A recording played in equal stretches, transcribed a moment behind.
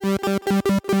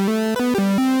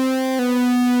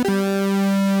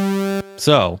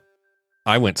So,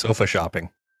 I went sofa shopping.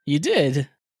 You did?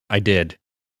 I did.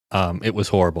 It was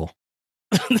horrible.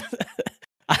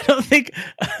 I don't think...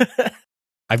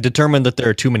 I've determined that there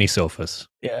are too many sofas.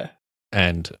 Yeah.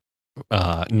 And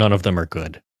none of them are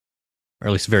good. Or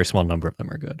at least a very small number of them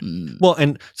are good. Mm. Well,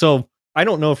 and so I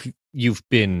don't know if you've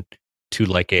been to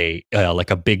like a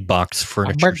big box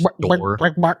furniture store.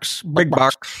 Big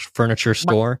box furniture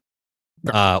store.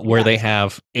 Where they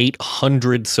have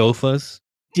 800 sofas.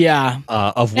 Yeah.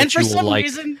 Of which and for you will some like.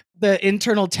 reason, the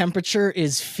internal temperature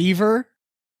is fever.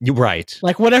 You're right.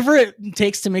 Like whatever it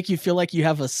takes to make you feel like you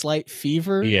have a slight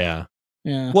fever. Yeah.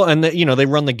 Yeah. Well, and they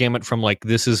run the gamut from like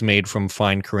this is made from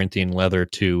fine Corinthian leather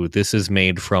to this is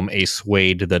made from a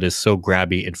suede that is so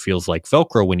grabby it feels like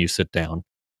Velcro when you sit down.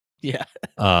 Yeah.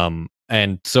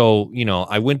 And so,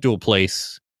 I went to a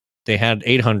place, they had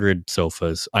 800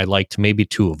 sofas. I liked maybe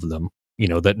 2 of them,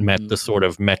 that met the sort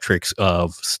of metrics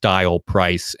of style,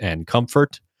 price, and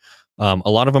comfort. A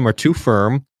lot of them are too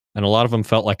firm, and a lot of them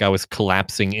felt like I was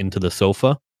collapsing into the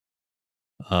sofa.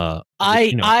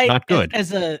 Not good.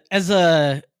 As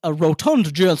a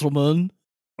rotund gentleman,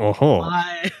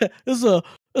 as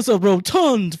a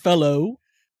rotund fellow,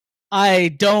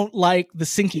 I don't like the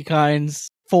sinky kinds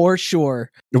for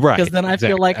sure. Right. Because then I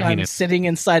feel like I'm sitting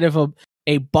inside of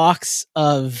a box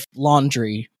of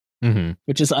laundry,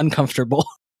 which is uncomfortable.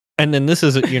 And then this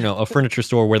is a furniture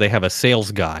store where they have a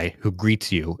sales guy who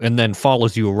greets you and then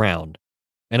follows you around.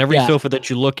 And every sofa that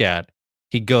you look at,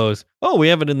 he goes, "Oh, we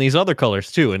have it in these other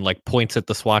colors too," and like points at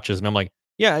the swatches. And I'm like,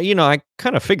 "Yeah, I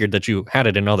kind of figured that you had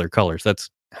it in other colors. That's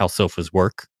how sofas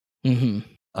work."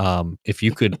 If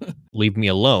you could leave me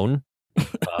alone,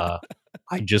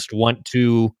 I just want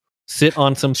to sit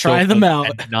on some try them out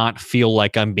and not feel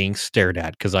like I'm being stared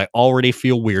at because I already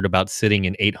feel weird about sitting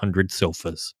in 800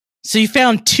 sofas. So you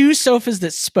found 2 sofas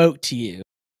that spoke to you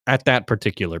at that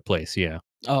particular place. Yeah.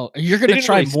 Oh, you're going to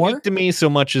try more? Speak to me so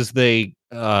much as they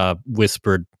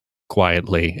whispered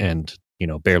quietly and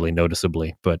barely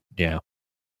noticeably, but yeah.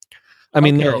 I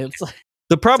mean, it's like,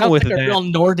 the problem with like a real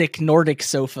Nordic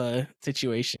sofa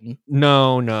situation.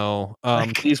 No.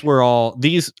 These were all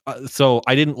these. So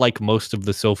I didn't like most of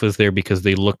the sofas there because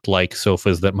they looked like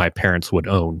sofas that my parents would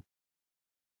own,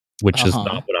 which is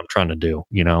not what I'm trying to do.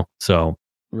 So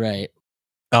right.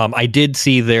 I did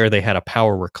see there they had a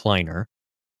power reclining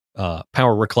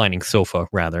sofa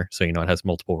rather. So it has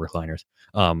multiple recliners.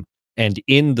 And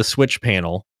in the switch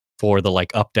panel for the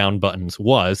like up down buttons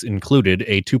was included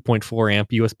a 2.4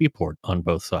 amp USB port on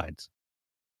both sides,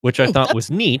 which I thought was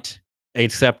neat,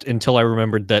 except until I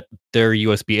remembered that they're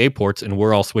USB-A ports and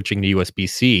we're all switching to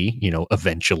USB-C,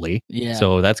 eventually. Yeah.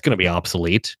 So that's going to be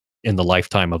obsolete in the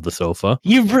lifetime of the sofa.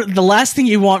 The last thing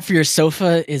you want for your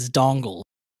sofa is dongle.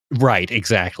 Right,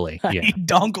 exactly. Yeah. I need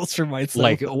dongles for my sofa.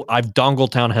 Like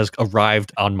Dongletown has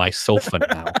arrived on my sofa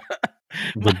now.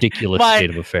 Ridiculous state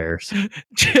of affairs.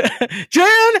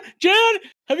 Jan,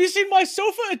 have you seen my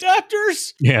sofa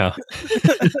adapters? Yeah.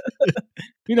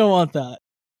 You don't want that.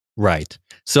 Right.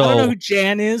 So I don't know who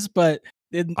Jan is, but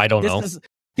I don't know.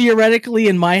 Theoretically,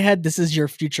 in my head, this is your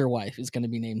future wife is going to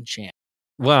be named Jan.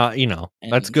 Well,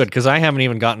 that's good because I haven't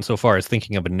even gotten so far as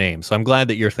thinking of a name. So I'm glad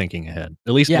that you're thinking ahead.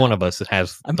 At least one of us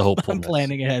has the hopefulness. I'm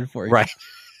planning ahead for you. Right.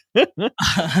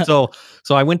 So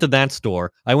I went to that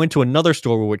store. I went to another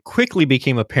store where it quickly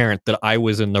became apparent that I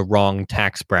was in the wrong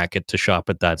tax bracket to shop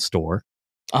at that store.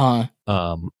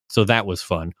 So that was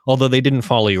fun. Although they didn't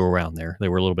follow you around there. They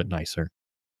were a little bit nicer.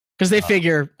 Because they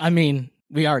figure,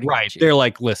 we already right. They're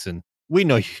like, listen, we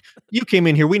know you came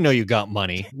in here. We know you got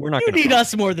money. We're not going to need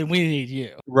us more than we need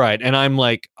you. Right. And I'm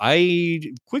like, I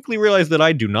quickly realized that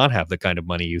I do not have the kind of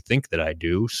money you think that I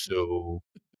do. So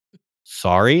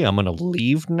sorry, I'm going to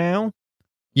leave now.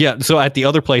 Yeah. So at the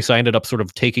other place, I ended up sort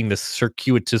of taking this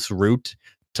circuitous route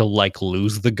to like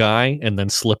lose the guy and then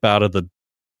slip out of the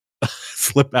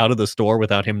store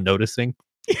without him noticing.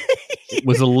 It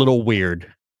was a little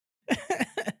weird,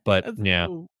 but yeah.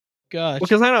 Gosh.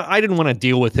 Because I didn't want to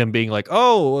deal with him being like,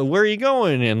 "Oh, where are you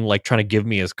going?" and like trying to give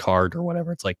me his card or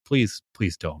whatever. It's like, please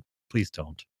don't.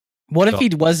 What if he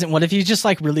wasn't? What if he just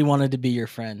like really wanted to be your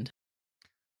friend?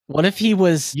 What if he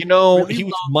was? He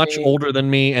was much older than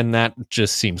me, and that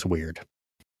just seems weird.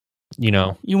 He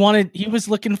was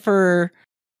looking for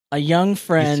a young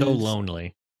friend. He's so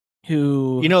lonely.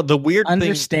 Who the weird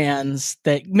understands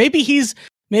that maybe he's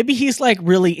like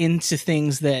really into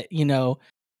things that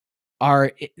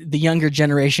are the younger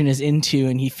generation is into,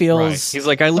 and he feels he's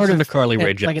like, I listen to Carly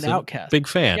Rae Jepsen, like an outcast, big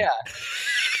fan. Yeah,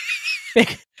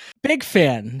 big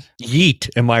fan. Yeet,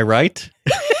 am I right?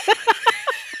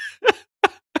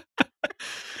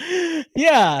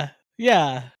 Yeah.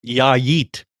 Yeah,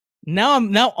 yeet.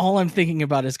 Now all I'm thinking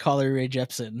about is Carly Rae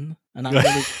Jepsen, and I'm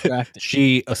really distracted.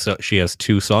 She has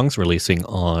 2 songs releasing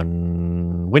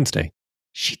on Wednesday.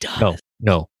 She does.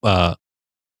 No, the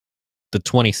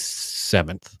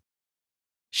 27th.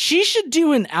 She should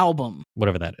do an album.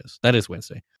 Whatever that is. That is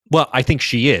Wednesday. Well, I think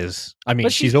she is. I mean,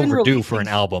 she's overdue for an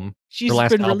album. She's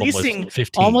been releasing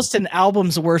almost an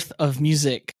album's worth of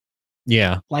music.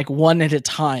 Yeah. Like one at a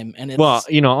time. And it's, well,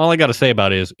 all I got to say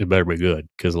about it is it better be good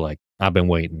because, like, I've been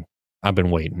waiting.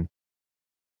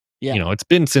 Yeah. It's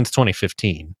been since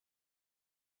 2015.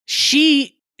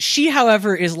 She,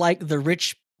 however, is like the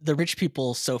rich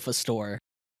people sofa store.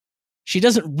 She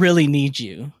doesn't really need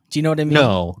you. Do you know what I mean?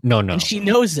 No. And she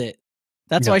knows it.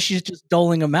 That's why she's just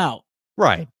doling them out.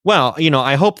 Right. Well,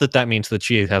 I hope that means that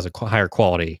she has a higher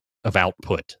quality of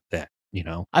output.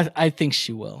 I think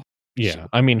she will. Yeah.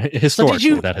 I mean,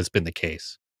 historically, that has been the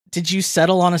case. Did you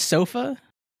settle on a sofa?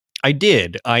 I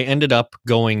did. I ended up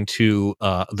going to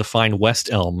the fine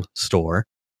West Elm store.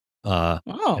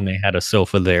 And they had a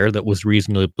sofa there that was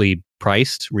reasonably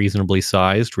priced, reasonably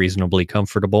sized, reasonably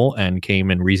comfortable, and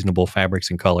came in reasonable fabrics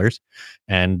and colors.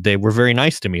 And they were very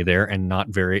nice to me there, and not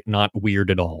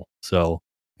weird at all. So,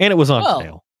 and it was on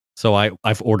sale. So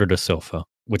I've ordered a sofa,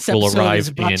 which will arrive. Is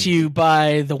brought to you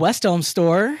by the West Elm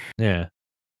store. Yeah,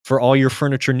 for all your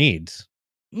furniture needs.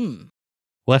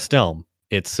 West Elm.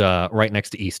 It's right next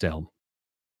to East Elm.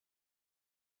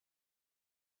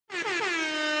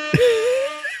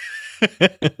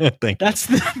 Thank you. That's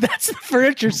the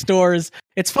furniture stores.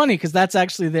 It's funny because that's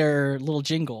actually their little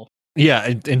jingle.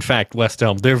 Yeah, in fact, West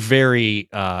Elm, they're very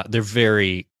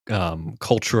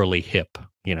culturally hip.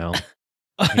 Yeah.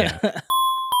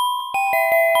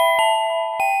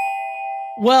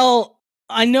 Well,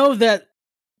 I know that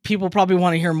people probably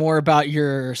want to hear more about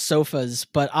your sofas,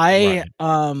 but I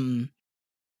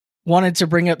wanted to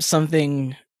bring up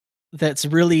something that's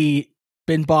really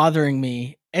been bothering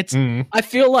me. It's I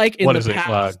feel like in the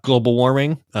past, global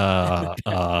warming,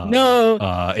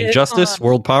 no, injustice,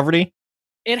 world poverty.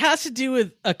 It has to do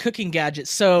with a cooking gadget.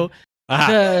 So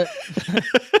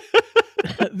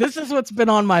this is what's been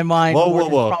on my mind.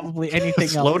 Whoa. Probably anything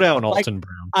else. Slow down, Alton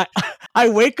Brown. I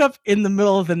wake up in the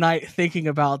middle of the night thinking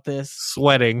about this,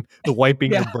 sweating,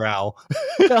 wiping your brow,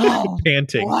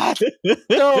 panting. What?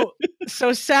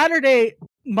 So Saturday,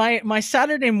 my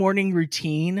Saturday morning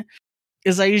routine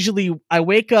is I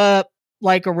wake up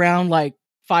like around like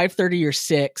 5:30 or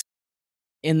 6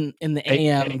 in the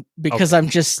AM because I'm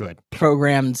just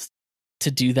programmed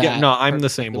to do that. Yeah, no, I'm the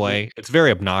same way. It's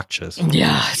very obnoxious.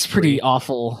 Yeah, it's pretty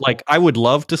awful. Like, I would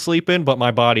love to sleep in, but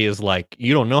my body is like,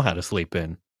 you don't know how to sleep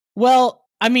in. Well,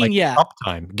 I mean, like, yeah.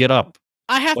 Uptime. Get up.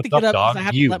 I have to get up because I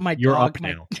have to let my dog. You're up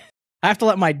now. I have to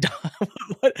let my dog.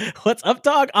 What's up,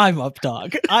 dog? I'm up,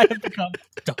 dog. I have become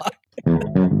dog.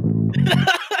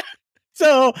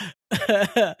 So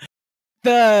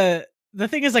the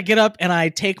thing is, I get up and I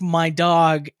take my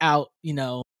dog out,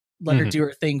 let her do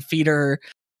her thing, feed her,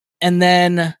 and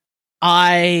then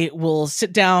I will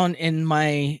sit down in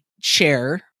my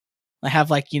chair. I have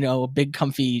like, a big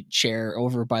comfy chair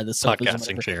over by the sofa.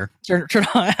 Podcasting chair. Turn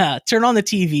on the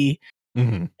TV,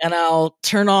 and I'll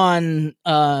turn on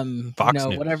Fox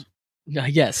News. whatever.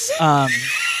 Yes. I'll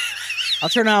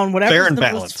turn on whatever fair and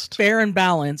balanced. Fair and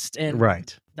balanced, and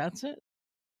right. That's it.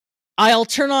 I'll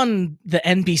turn on the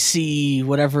NBC,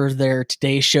 whatever their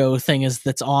Today Show thing is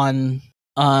that's on.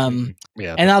 And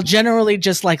I'll generally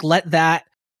just like let that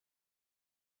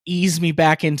ease me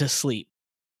back into sleep.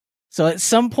 So at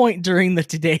some point during the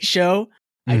Today Show,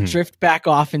 I drift back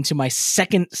off into my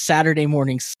second Saturday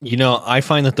morning sleep. I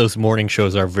find that those morning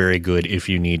shows are very good if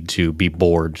you need to be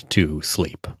bored to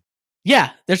sleep.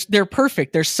 Yeah, they're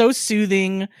perfect. They're so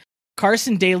soothing.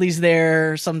 Carson Daly's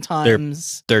there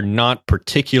sometimes. They're not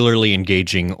particularly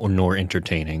engaging nor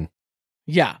entertaining.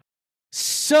 Yeah.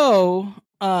 So,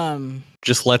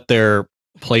 just let their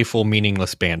playful,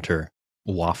 meaningless banter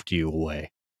waft you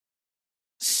away.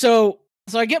 So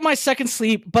I get my second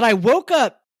sleep, but I woke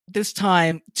up this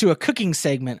time to a cooking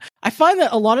segment. I find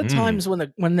that a lot of times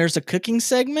when there's a cooking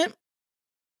segment,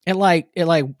 I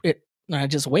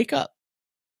just wake up.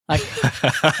 Like,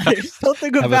 there's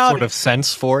something about have a sort of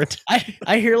sense for it.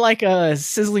 I hear like a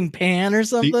sizzling pan or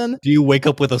something. Do you wake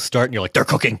up with a start and you're like, they're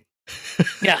cooking?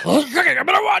 Yeah, they're cooking. I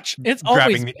better watch. It's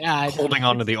always bad. Holding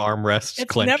onto the armrests, it's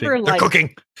clenching. Never they're like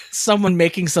cooking. Someone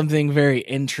making something very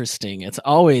interesting. It's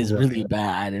always really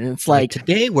bad, and it's like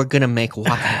today we're gonna make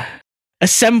waffle.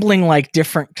 Assembling like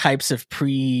different types of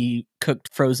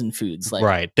pre-cooked frozen foods. Like,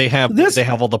 right. They have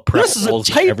all the pretzels.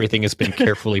 Everything has been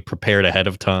carefully prepared ahead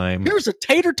of time. Here's a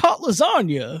tater tot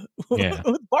lasagna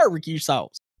with barbecue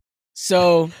sauce.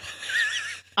 So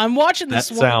I'm watching this.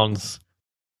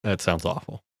 That sounds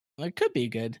awful. It could be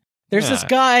good. There's this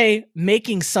guy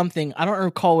making something. I don't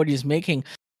recall what he's making,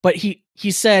 but he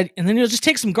said, and then he'll just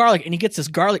take some garlic and he gets this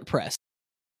garlic press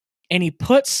and he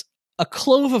puts a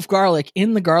clove of garlic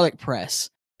in the garlic press,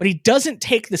 but he doesn't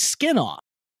take the skin off.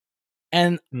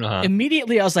 And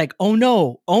immediately I was like, oh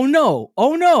no, oh no,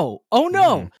 oh no, oh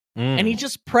no. And he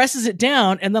just presses it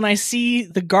down, and then I see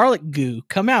the garlic goo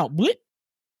come out. Blip.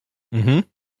 Mm-hmm.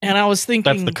 And I was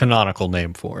thinking, that's the canonical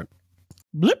name for it.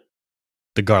 Blip.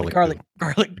 The garlic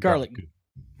goo.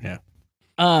 Yeah.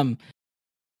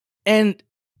 And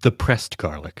the pressed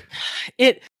garlic.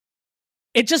 It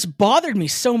just bothered me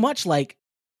so much, like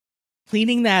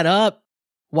cleaning that up.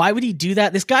 Why would he do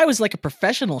that? This guy was like a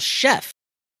professional chef.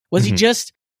 Was he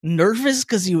just nervous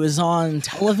because he was on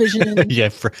television? Yeah,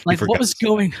 what was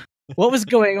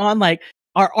going on? Like,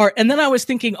 and then I was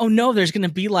thinking, oh no, there's going to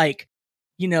be like,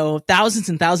 thousands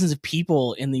and thousands of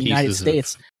people in the United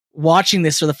States watching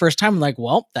this for the first time. I'm like,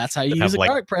 well, that's how you use a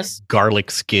garlic press.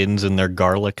 Garlic skins in their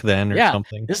garlic, then, or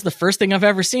something. This is the first thing I've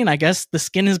ever seen. I guess the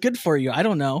skin is good for you. I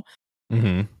don't know.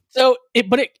 Mm-hmm. So it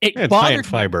bothered me.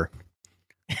 Fiber.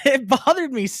 It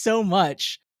bothered me so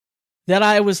much that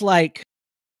I was like,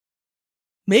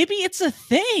 maybe it's a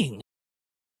thing.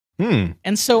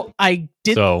 And so I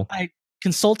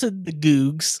consulted the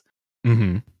Googs,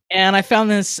 and I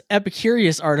found this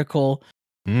Epicurious article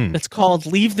that's called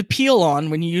 "Leave the Peel On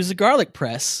When You Use a Garlic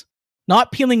Press.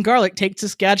 Not peeling garlic takes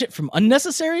this gadget from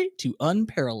unnecessary to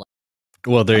unparalleled."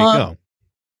 Well, there you go.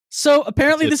 So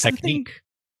apparently this is the thing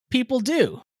people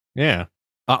do. Yeah.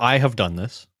 I have done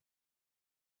this.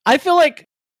 I feel like,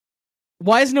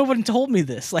 why has no one told me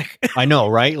this? Like, I know,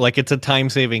 right? Like, it's a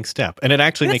time-saving step, and it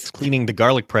actually makes cleaning the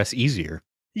garlic press easier.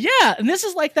 Yeah, and this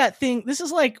is like that thing. This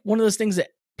is like one of those things that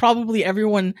probably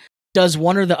everyone does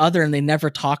one or the other, and they never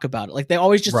talk about it. Like, they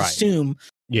always just assume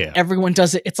everyone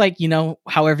does it. It's like,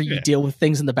 however you deal with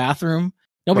things in the bathroom.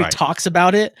 Nobody talks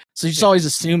about it, so you just always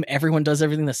assume everyone does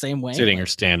everything the same way. Sitting or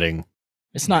standing.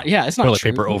 It's not. Yeah, it's not toilet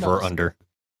true. Paper over or under.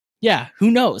 Yeah, who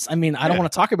knows? I mean, I don't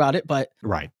want to talk about it, but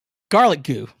garlic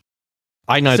goo.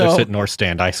 I neither sit nor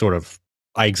stand. I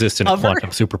exist in a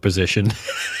quantum superposition.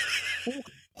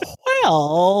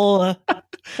 Well,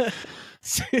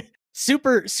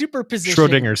 superposition.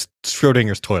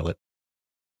 Schrodinger's toilet.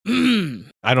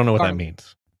 I don't know what that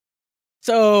means.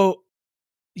 So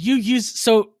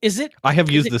is it? I have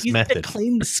used this method to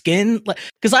clean the skin,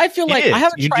 because I feel like I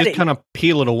haven't tried it. You just kind of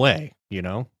peel it away,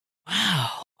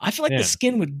 Wow, I feel like the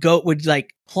skin would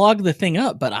like clog the thing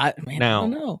up, but I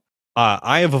don't know.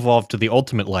 I have evolved to the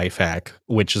ultimate life hack,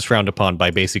 which is frowned upon by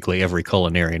basically every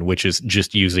culinarian, which is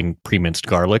just using pre-minced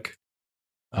garlic,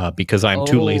 because I'm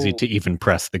too lazy to even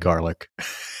press the garlic. I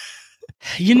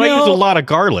use a lot of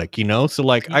garlic, so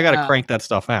I got to crank that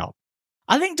stuff out.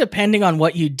 I think depending on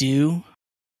what you do,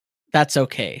 that's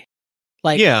okay.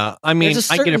 Like, yeah, I mean,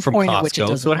 I get it from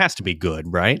Costco, so it has to be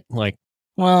good, right? Like,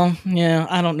 well, yeah,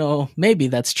 I don't know. Maybe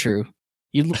that's true.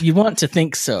 You want to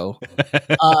think so.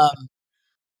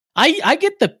 I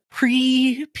get the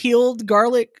pre-peeled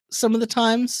garlic some of the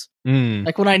times.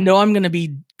 Like when I know I'm going to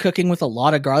be cooking with a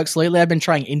lot of garlic. So lately I've been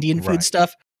trying Indian food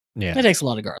stuff. Yeah, it takes a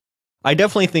lot of garlic. I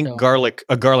definitely think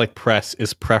a garlic press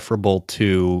is preferable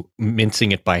to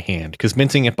mincing it by hand, because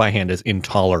mincing it by hand is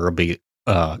intolerably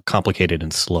complicated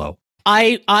and slow.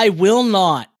 I will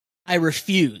not. I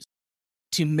refuse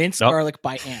to mince garlic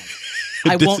by hand.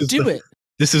 I won't do it.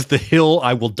 This is the hill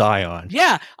I will die on.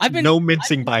 Yeah, no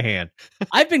mincing by hand.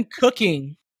 I've been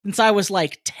cooking since I was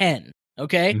like 10.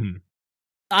 Okay. Mm-hmm.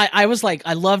 I was like,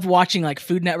 I loved watching like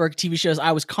Food Network TV shows.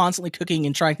 I was constantly cooking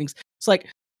and trying things. It's like,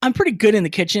 I'm pretty good in the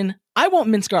kitchen. I won't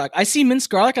mince garlic. I see minced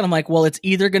garlic and I'm like, well, it's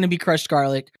either going to be crushed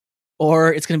garlic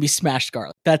or it's going to be smashed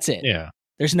garlic. That's it. Yeah.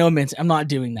 There's no mince. I'm not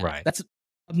doing that. Right. That's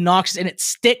obnoxious, and it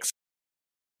sticks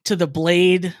to the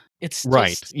blade. It's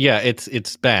right. Yeah,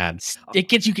 it's bad. It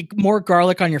gets you more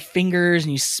garlic on your fingers,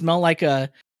 and you smell like a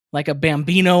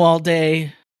Bambino all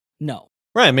day. No.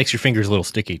 Right. It makes your fingers a little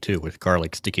sticky too, with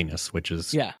garlic stickiness, which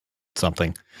is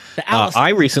something. I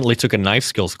recently took a knife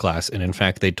skills class, and in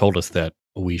fact, they told us that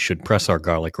we should press our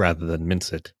garlic rather than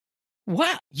mince it.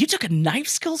 Wow, you took a knife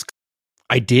skills?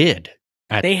 I did.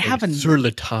 They have a sur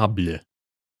la table.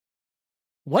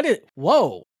 What is?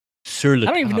 Whoa. Sur la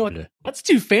I don't even know that's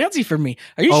too fancy for me.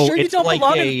 Are you sure you don't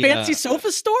belong in a fancy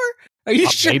sofa store? Are you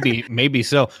sure? Maybe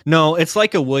so. No, it's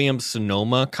like a Williams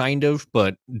Sonoma kind of,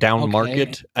 but down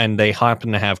market, and they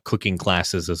happen to have cooking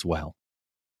classes as well.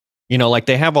 Like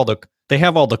they have all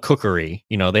the cookery.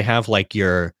 They have like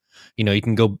your you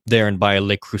can go there and buy a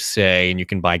Le Creuset, and you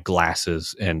can buy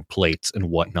glasses and plates and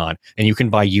whatnot. And you can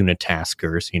buy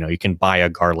unitaskers. You can buy a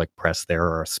garlic press there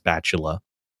or a spatula.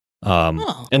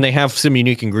 And they have some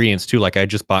unique ingredients too. Like I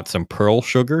just bought some pearl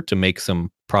sugar to make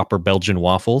some proper Belgian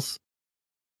waffles.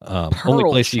 Only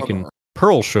place sugar. You can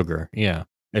pearl sugar. Yeah,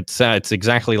 it's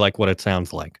exactly like what it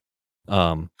sounds like.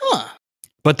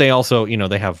 But they also,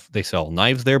 they sell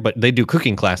knives there, but they do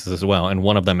cooking classes as well. And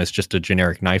one of them is just a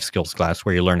generic knife skills class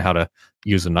where you learn how to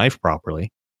use a knife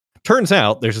properly. Turns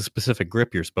out there's a specific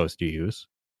grip you're supposed to use.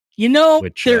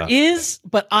 There is,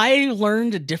 but I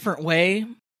learned a different way.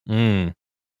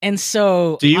 And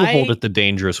so do you hold it the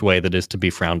dangerous way that is to be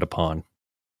frowned upon?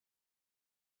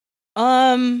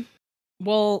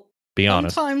 Well, be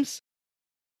honest. Sometimes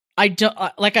I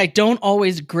don't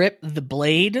always grip the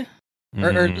blade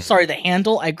or sorry, the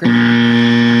handle. I grip.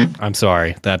 I'm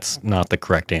sorry, that's not the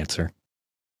correct answer.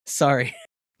 Sorry.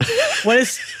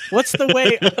 What's the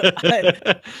way?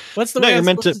 What's the way I'm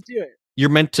supposed to do it? You're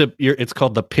meant to. It's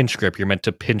called the pinch grip. You're meant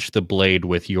to pinch the blade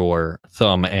with your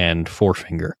thumb and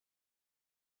forefinger,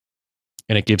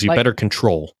 and it gives you better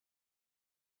control.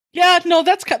 Yeah, no,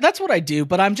 that's what I do,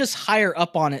 but I'm just higher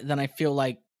up on it than I feel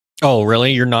like. Oh,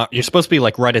 really? You're not. You're supposed to be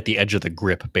like right at the edge of the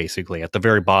grip, basically, at the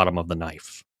very bottom of the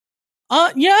knife.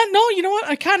 Yeah, no, you know what?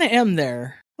 I kind of am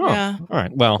there. Oh, yeah. All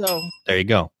right. Well, there you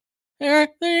go. There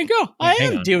you go. I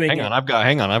am doing it. Hang on. I've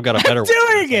got a better one.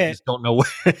 Doing it. I just don't know where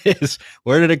it is.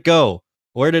 Where did it go?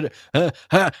 Where did it? Yay!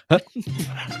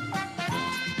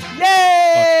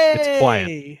 It's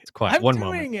quiet. It's quiet. I'm One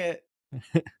doing moment. It.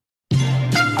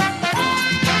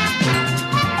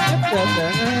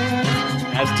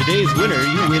 As today's winner,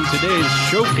 you win today's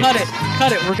showcase.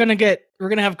 Cut it. We're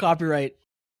gonna have copyright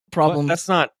problems. That's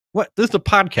not what. This is a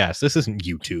podcast. This isn't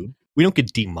YouTube. We don't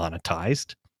get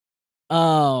demonetized.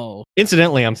 Oh.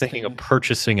 Incidentally, I'm thinking of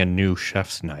purchasing a new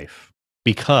chef's knife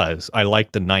because I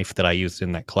like the knife that I used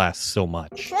in that class so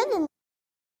much.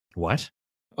 What?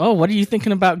 Oh, what are you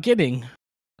thinking about getting?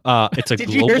 It's a Did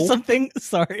global. You hear something?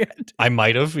 Sorry. I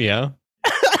might have, yeah.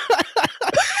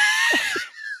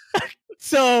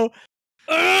 So.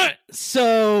 Hi,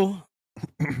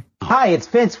 it's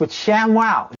Vince with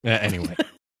ShamWow. Anyway.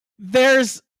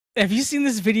 Have you seen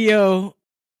this video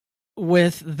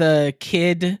with the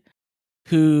kid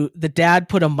who the dad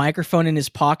put a microphone in his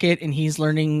pocket and he's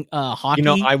learning hockey?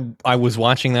 I was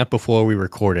watching that before we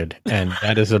recorded, and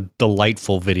that is a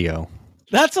delightful video.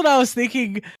 That's what I was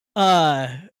thinking.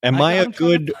 Am I a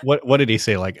good what did he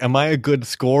say? Like, am I a good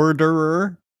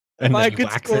scorer? And then he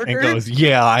whacks it and goes,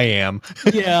 "Yeah, I am."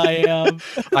 Yeah, I am.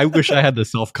 I wish I had the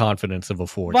self-confidence of a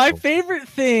 4. My favorite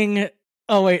thing.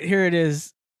 Oh wait, here it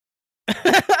is.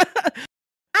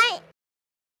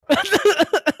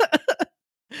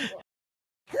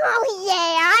 Oh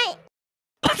yeah.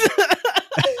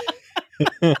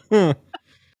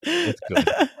 It's good.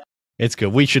 It's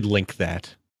good. We should link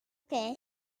that. Okay.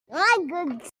 I'm a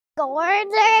good scorer.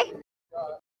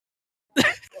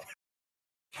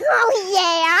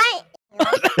 Oh yeah.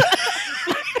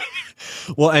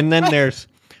 Well, and then there's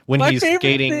when he's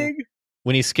skating. Thing.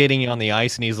 When he's skating on the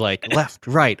ice and he's like, left,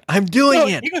 right, I'm doing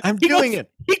it. I'm doing it.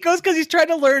 He goes because he's trying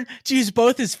to learn to use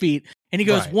both his feet. And he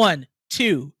goes, 1,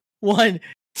 2, 1,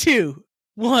 2,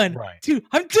 1, 2.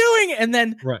 I'm doing it. And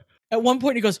then at one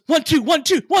point he goes, 1, 2, 1,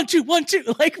 2, 1, 2, 1, 2.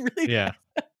 Like really? Yeah.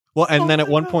 Well, and then at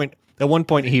one point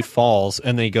he falls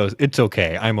and then he goes, it's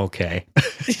okay. I'm okay.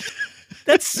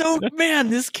 That's so,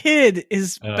 man, this kid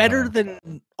is better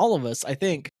than all of us, I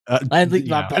think. At least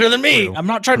not better than me. True. I'm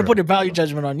not trying to put a value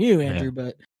judgment on you, Andrew,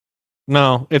 but.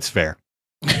 No, it's fair.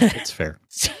 It's fair.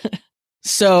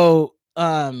 So,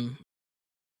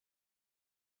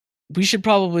 we should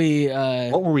probably.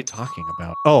 What were we talking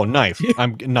about? Oh, knife.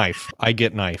 Knife. I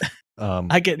get knife.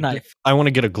 I get knife. I want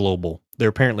to get a global. They're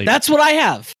apparently. That's what I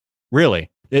have.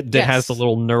 Really? It has the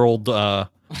little knurled,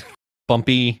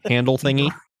 bumpy handle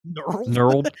thingy.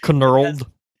 Knurled.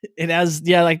 It has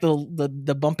like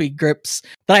the bumpy grips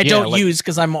that I don't use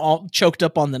because I'm all choked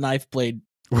up on the knife blade.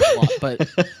 A lot, but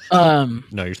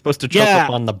no, you're supposed to choke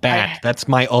up on the bat. That's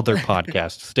my other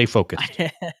podcast. Stay focused.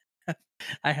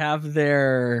 I have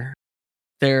their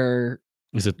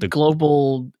is it the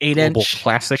global 8-inch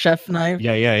classic chef knife?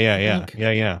 Yeah.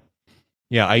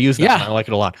 I use that. Yeah. I like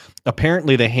it a lot.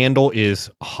 Apparently, the handle is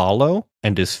hollow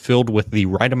and is filled with the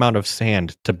right amount of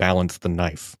sand to balance the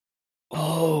knife.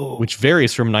 Oh, which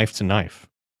varies from knife to knife.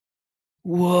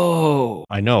 Whoa!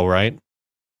 I know, right?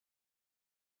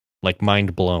 Like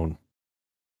mind blown.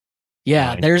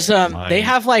 Yeah, there's they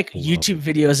have like YouTube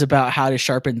videos about how to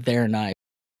sharpen their knife,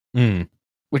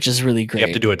 which is really great. You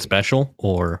have to do it special,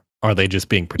 or Are they just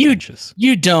being pretentious?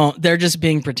 You don't. They're just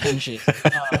being pretentious.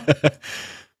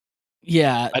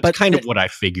 Yeah, that's kind of what I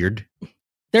figured.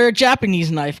 They're a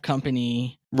Japanese knife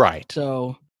company, right?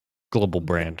 So global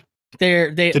brand.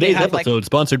 Today's episode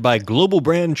sponsored by Global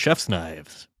Brand Chef's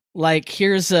Knives. Like,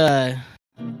 here's their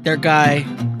guy.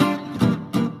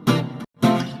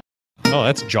 Oh,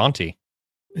 that's jaunty.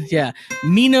 Yeah,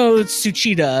 Mino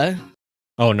Tsuchida.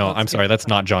 Oh no, I'm sorry, that's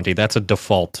not jaunty. That's a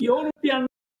default. European.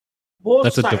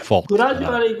 That's a default.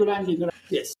 Gradually,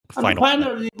 yes. And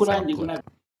finally,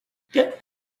 okay.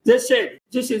 They said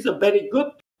this is a very good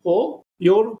for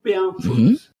European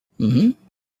foods.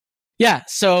 Yeah,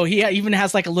 so he even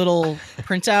has like a little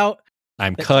printout.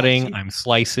 I'm cutting, I'm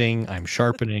slicing, I'm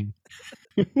sharpening.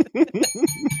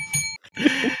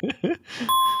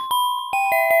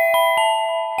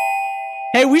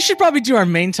 Hey, we should probably do our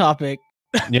main topic.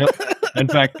 Yep. In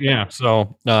fact, yeah.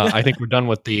 So I think we're done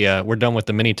with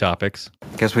the mini topics.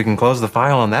 Guess we can close the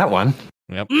file on that one.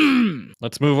 Yep.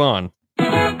 Let's move on.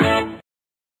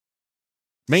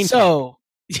 So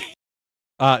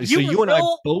you and I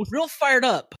both real fired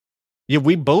up. Yeah,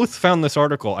 we both found this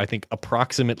article, I think,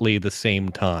 approximately the same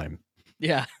time.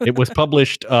 Yeah. It was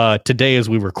published today as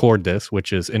we record this,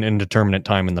 which is an indeterminate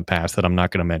time in the past that I'm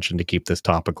not going to mention to keep this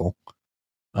topical.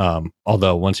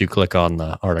 Although once you click on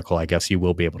the article, I guess you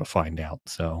will be able to find out.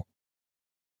 So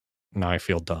now I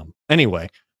feel dumb. Anyway.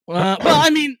 Well, I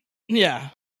mean, yeah.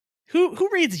 Who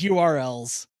reads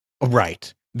URLs?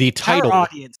 Right. The title. Our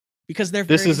audience. Because they're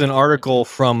this is an article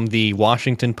from the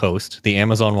Washington Post, the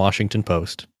Amazon Washington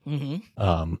Post.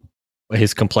 Mm-hmm.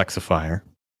 His complexifier.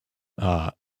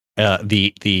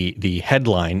 The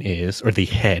headline is, or the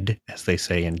head, as they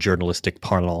say in journalistic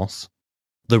parlance,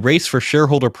 the race for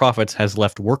shareholder profits has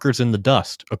left workers in the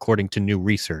dust, according to new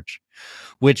research.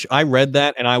 Which I read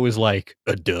that and I was like,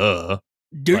 duh.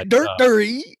 It's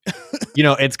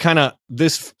kind of,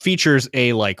 this features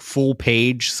a like full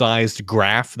page sized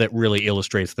graph that really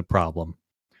illustrates the problem.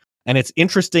 And it's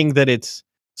interesting that it's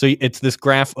this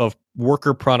graph of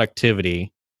worker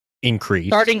productivity increase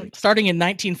starting in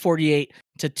 1948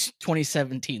 to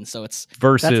 2017. So it's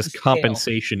versus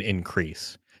compensation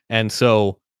increase. And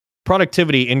so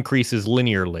productivity increases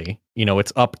linearly.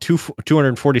 It's up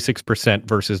 246%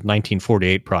 versus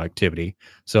 1948 productivity.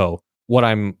 So what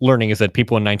I'm learning is that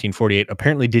people in 1948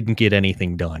 apparently didn't get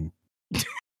anything done.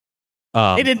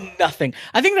 They did nothing.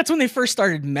 I think that's when they first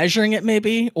started measuring it,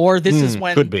 maybe, or this is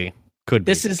when could be.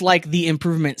 This is like the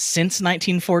improvement since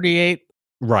 1948,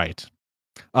 right?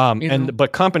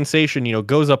 But compensation,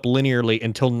 goes up linearly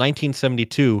until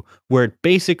 1972, where it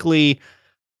basically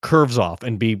curves off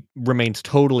and remains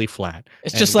totally flat.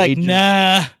 It's just like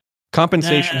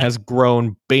Compensation has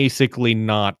grown basically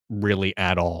not really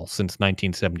at all since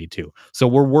 1972. So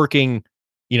we're working,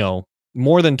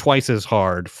 more than twice as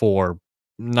hard for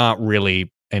not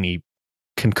really any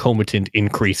concomitant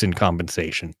increase in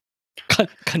compensation.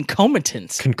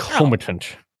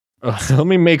 Concomitant. Let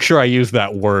me make sure I use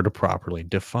that word properly.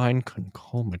 Define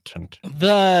concomitant.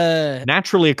 The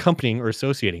naturally accompanying or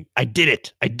associating. I did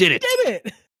it. I done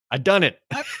it.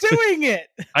 I'm doing it.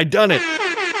 I done it.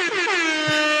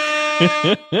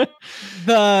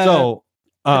 The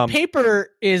paper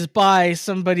is by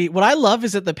somebody. What I love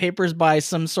is that the paper is by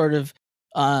some sort of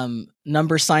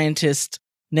number scientist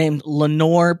named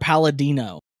Lenore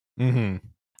Palladino. Mm-hmm. And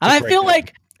I feel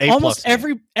like almost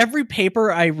name. every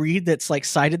paper I read that's like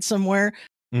cited somewhere,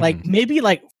 like maybe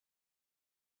like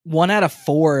 1 out of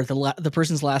 4, the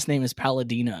person's last name is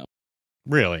Palladino.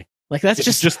 Really? Like that's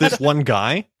just this one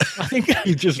guy. I think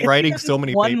he's just writing so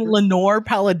many one papers. Lenore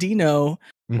Palladino,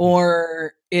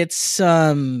 or it's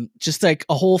just like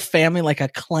a whole family, like a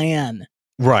clan.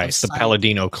 Right, the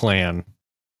Palladino clan.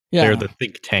 Yeah, they're the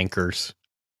think tankers,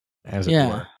 as it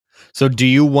were. So, do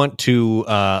you want to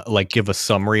give a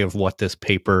summary of what this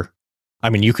paper? I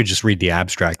mean, you could just read the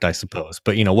abstract, I suppose.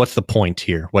 But what's the point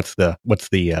here? What's the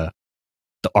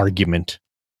argument?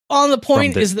 The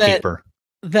point is that paper?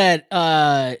 That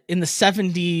in the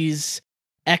 70s,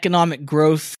 economic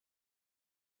growth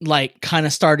kind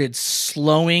of started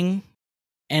slowing,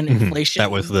 and inflation. That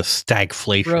was the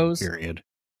stagflation period.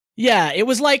 Yeah, it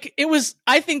was.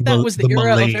 I think that was the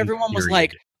era of everyone was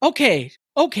like, okay,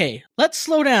 let's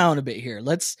slow down a bit here.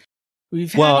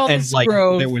 We've had all this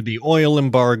growth. There were the oil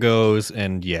embargoes,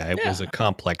 and it was a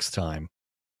complex time.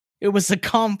 It was a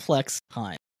complex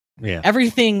time. Yeah,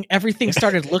 everything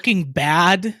started looking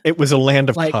bad. It was a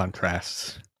land of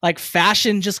contrasts. Like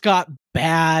fashion just got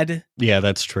bad. Yeah,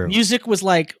 that's true. Music was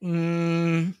like,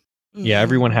 yeah,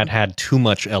 everyone had too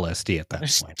much LSD at that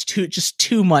point. Just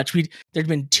too much. There'd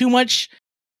been too much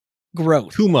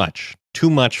growth. Too much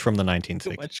from the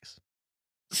 1960s.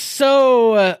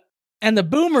 So, and the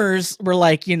boomers were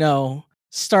like,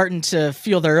 starting to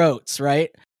feel their oats, right?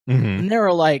 Mm-hmm. And they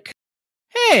were like,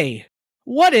 hey,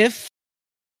 what if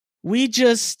we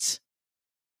just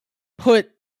put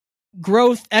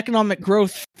economic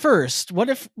growth first? What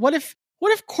if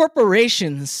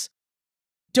corporations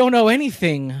don't owe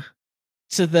anything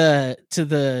to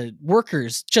the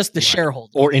workers, just the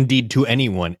shareholders, or indeed to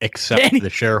anyone except the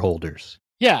shareholders?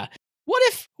 Yeah.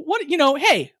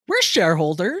 Hey, we're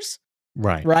shareholders.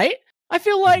 Right. Right? I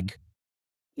feel like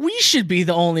we should be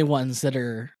the only ones that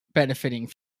are benefiting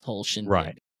from the whole shindig.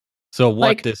 Right. So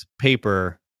what this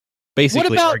paper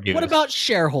basically argues... What about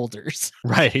shareholders?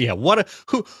 Right, yeah.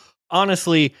 Who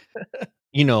honestly,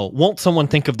 won't someone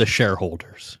think of the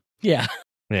shareholders? Yeah.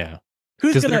 Yeah.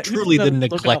 Because they're truly the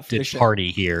neglected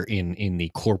party here in the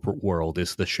corporate world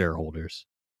is the shareholders.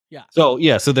 Yeah. So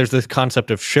there's this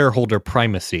concept of shareholder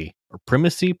primacy or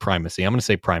primacy. I'm going to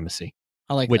say primacy.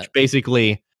 I like which that.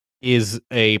 basically is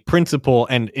a principle,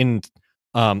 and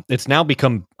it's now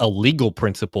become a legal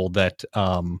principle that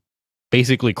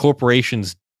basically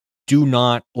corporations do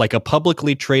not, like a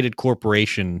publicly traded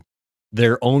corporation,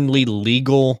 their only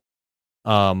legal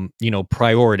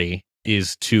priority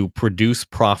is to produce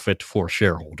profit for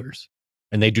shareholders,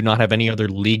 and they do not have any other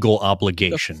legal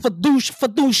obligation. The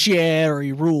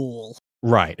fiduciary rule.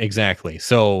 Right, exactly.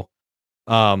 So,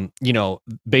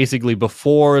 basically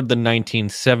before the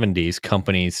 1970s,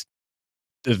 companies,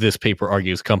 this paper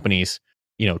argues, companies,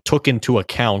 took into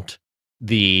account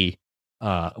the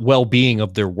well-being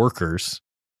of their workers,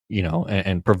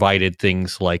 and provided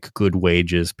things like good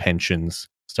wages, pensions,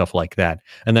 stuff like that.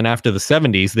 And then after the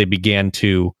 70s, they began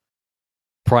to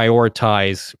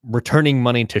prioritize returning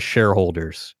money to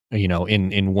shareholders,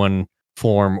 in one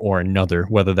form or another,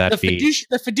 whether that be...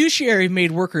 The fiduciary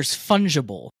made workers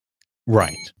fungible.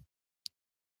 Right.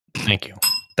 Thank you.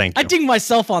 I ding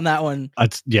myself on that one.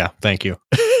 Thank you.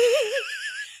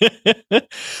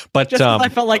 But just I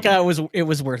felt like I was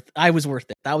worth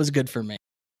it. That was good for me.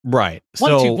 Right.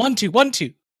 One,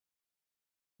 two.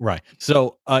 Right.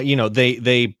 So,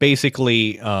 they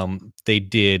basically, they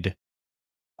did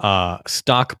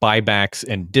stock buybacks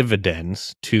and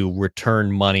dividends to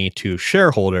return money to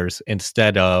shareholders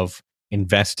instead of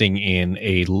investing in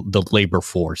the labor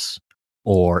force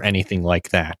or anything like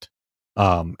that.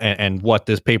 And what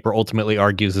this paper ultimately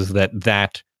argues is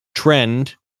that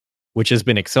trend, which has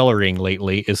been accelerating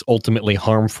lately, is ultimately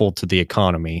harmful to the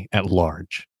economy at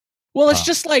large. Well, it's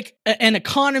just like an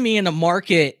economy and a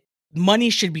market. Money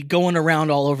should be going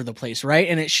around all over the place, right?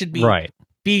 And it should be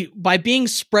by being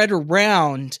spread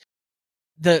around.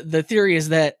 The theory is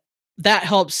that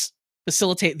helps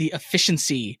facilitate the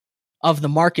efficiency of the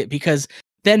market, because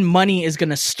then money is going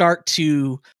to start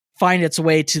to find its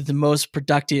way to the most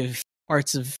productive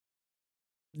parts of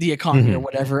the economy or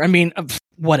whatever. I mean,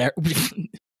 whatever.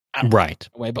 Right.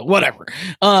 But whatever.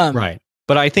 Right.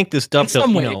 But I think this stuff, in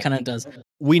some way, it kind of does.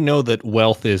 We know that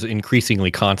wealth is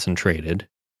increasingly concentrated,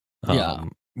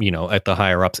 at the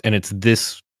higher ups, and it's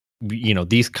this,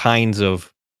 these kinds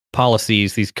of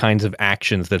policies, these kinds of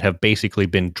actions that have basically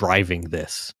been driving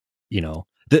this.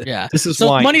 This is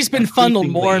why money's been funneled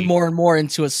more and more and more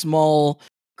into a small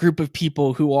group of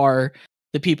people who are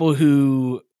the people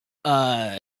who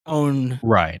own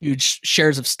huge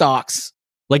shares of stocks.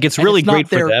 Like, it's really great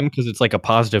for them because it's like a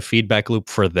positive feedback loop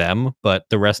for them, but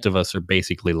the rest of us are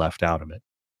basically left out of it.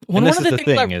 And this is the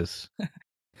thing is...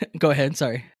 Go ahead,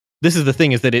 sorry. This is the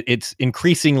thing is that it's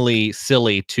increasingly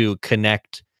silly to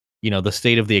connect, the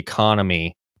state of the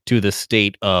economy to the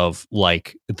state of,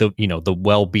 like, the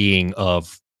well-being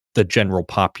of the general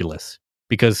populace.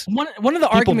 Because one of the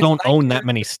people don't own that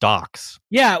many stocks.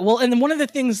 Yeah, well, and one of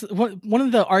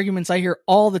the arguments I hear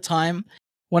all the time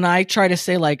when I try to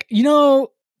say, like,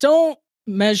 don't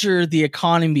measure the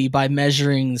economy by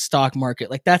measuring the stock market.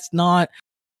 Like, that's not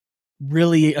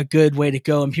really a good way to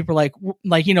go. And people are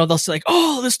they'll say, like,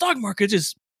 oh, the stock market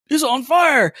is on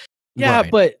fire. Yeah,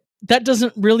 but that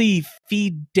doesn't really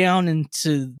feed down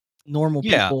into normal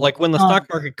people. Yeah, like when the stock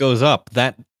market goes up,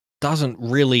 that doesn't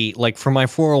really, like, for my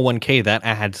 401k, that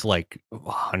adds like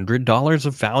 $100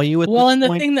 of value at this point.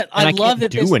 The thing that I love that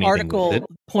this article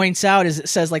points out is it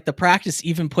says, like, the practice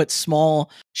even puts small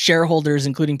shareholders,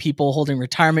 including people holding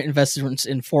retirement investments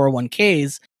in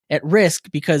 401ks, at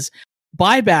risk, because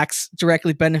buybacks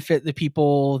directly benefit the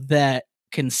people that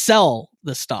can sell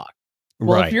the stock.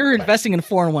 Well, if you're investing in a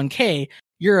 401k,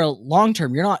 you're a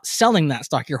long-term, you're not selling that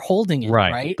stock, you're holding it,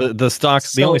 right? The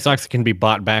stocks, the only stocks that can be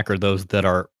bought back are those that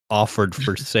are offered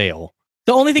for sale.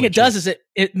 The only thing it does is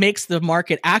it makes the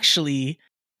market actually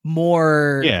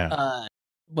more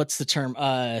what's the term?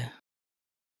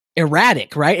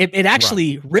 erratic, right? It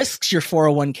actually risks your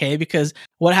 401k, because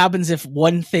what happens if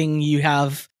one thing you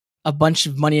have a bunch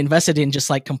of money invested in just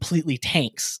like completely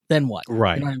tanks? Then what?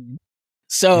 Right. You know what I mean?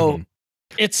 So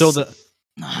it's so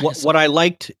what I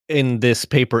liked in this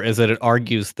paper is that it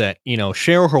argues that, you know,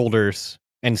 shareholders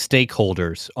and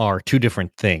stakeholders are two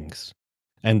different things,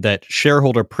 and that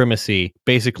shareholder primacy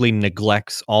basically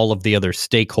neglects all of the other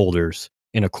stakeholders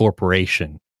in a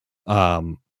corporation.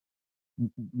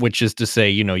 Which is to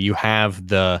say, you know, you have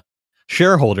the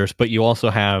shareholders, but you also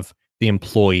have the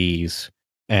employees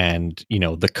and, you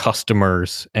know, the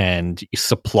customers and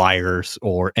suppliers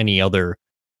or any other,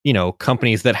 you know,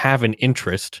 companies that have an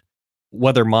interest,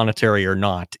 whether monetary or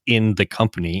not, in the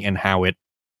company and how it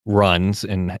runs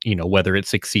and, you know, whether it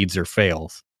succeeds or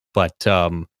fails. But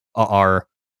our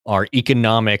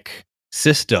economic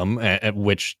system, at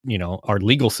which, you know, our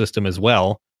legal system as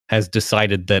well, has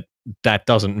decided that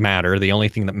doesn't matter. The only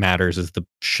thing that matters is the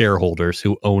shareholders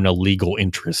who own a legal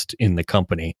interest in the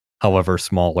company, however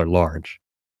small or large.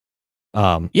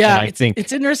 I think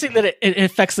it's interesting that it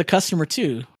affects the customer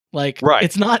too. Like,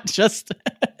 it's not just.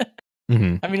 I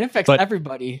mean, it affects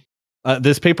everybody.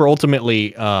 This paper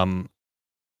ultimately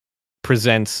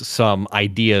presents some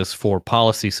ideas for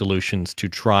policy solutions to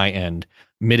try and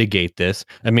mitigate this.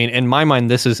 I mean, in my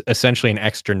mind, this is essentially an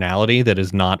externality that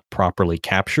is not properly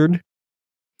captured.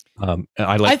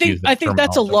 I think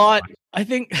that's a lot. I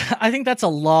think that's a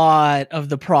lot of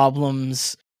the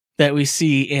problems that we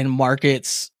see in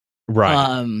markets.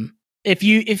 Right. If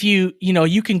you know,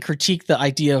 you can critique the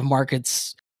idea of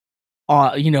markets,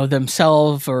 you know,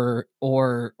 themselves or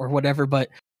whatever, but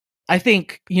I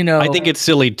think, you know, I think it's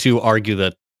silly to argue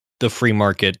that the free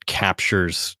market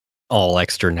captures all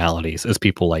externalities, as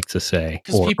people like to say,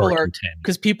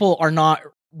 because people are not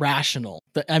rational.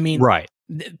 I mean,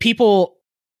 people.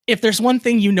 If there's one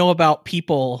thing you know about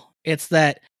people, it's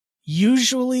that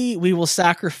usually we will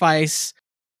sacrifice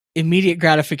immediate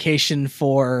gratification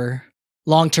for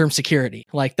long-term security.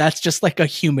 Like, that's just like a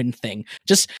human thing.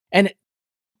 And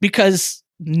because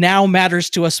now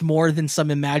matters to us more than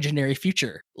some imaginary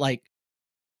future. Like,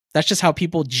 that's just how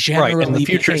people generally Right, and the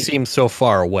future behave. seems so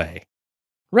far away.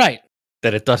 Right.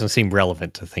 That it doesn't seem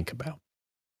relevant to think about.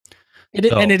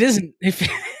 And it isn't.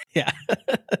 Yeah.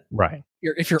 Right.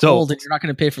 If you're old and you're not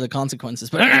going to pay for the consequences.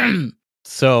 But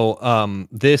so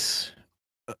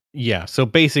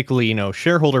basically, you know,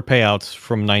 shareholder payouts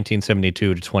from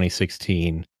 1972 to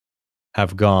 2016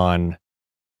 have gone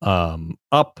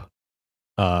up.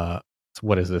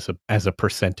 What is this as a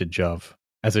percentage of?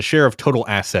 As a share of total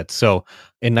assets. So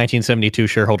in 1972,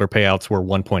 shareholder payouts were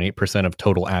 1.8% of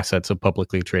total assets of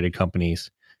publicly traded companies.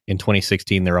 In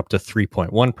 2016, they're up to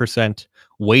 3.1%.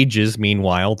 Wages,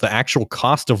 meanwhile, the actual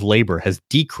cost of labor has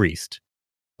decreased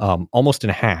almost in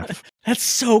half. That's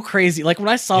so crazy. Like, when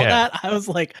I saw that, I was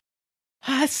like,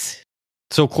 what?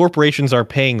 So corporations are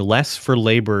paying less for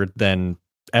labor than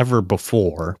ever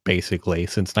before, basically,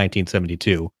 since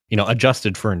 1972, you know,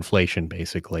 adjusted for inflation,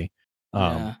 basically.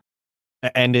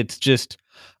 And it's just,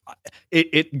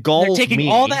 it galls me. They're taking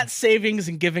all that savings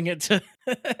and giving it to.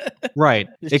 Right.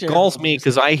 It galls me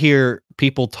because I hear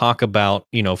people talk about,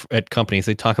 you know, at companies,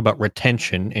 they talk about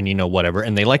retention and, you know, whatever,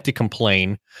 and they like to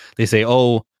complain. They say,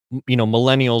 oh, you know,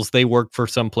 millennials, they work for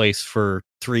some place for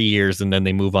 3 years and then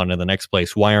they move on to the next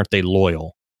place. Why aren't they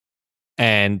loyal?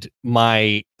 And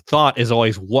my thought is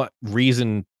always, what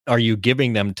reason are you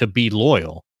giving them to be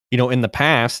loyal? You know, in the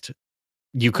past,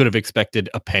 you could have expected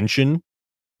a pension,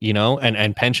 you know,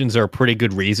 and pensions are a pretty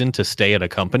good reason to stay at a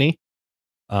company.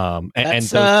 And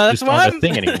those just aren't a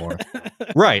thing anymore.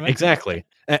 Right, exactly.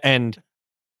 And,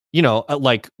 you know,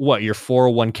 like what, your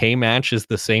 401k match is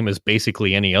the same as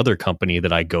basically any other company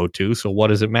that I go to. So what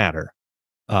does it matter?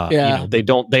 You know,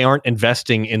 they aren't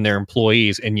investing in their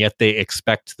employees, and yet they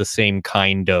expect the same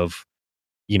kind of,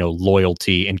 you know,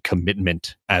 loyalty and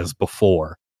commitment as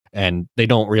before. And they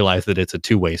don't realize that it's a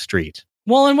two-way street.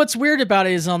 Well, and what's weird about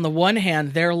it is, on the one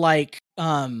hand, they're like,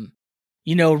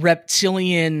 you know,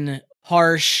 reptilian,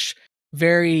 harsh,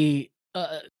 very.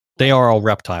 They are all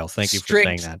reptiles. Thank you for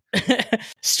saying that.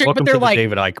 Strict, Welcome but they're to the like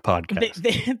David Icke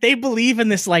podcast. They believe in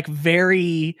this like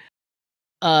very,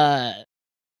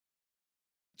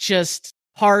 just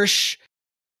harsh.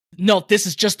 No, this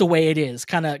is just the way it is.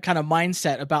 Kind of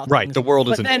mindset about right. things. The world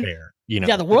isn't fair. You know,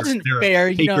 yeah, the world isn't fair.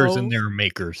 You know, and there are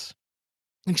makers.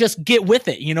 Just get with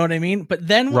it. You know what I mean? But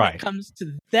then when it comes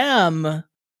to them,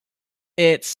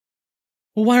 it's,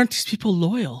 well, why aren't these people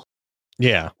loyal?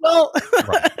 Yeah. Well,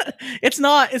 it's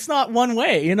not one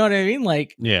way. You know what I mean?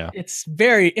 Like, yeah, it's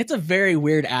a very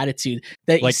weird attitude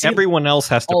that like everyone else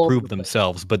has to prove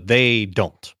themselves, but they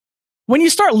don't. when you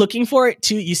start looking for it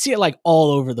too, you see it like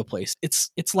all over the place.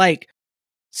 It's like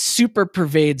super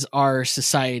pervades our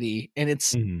society, and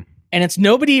it's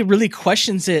nobody really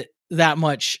questions it that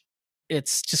much.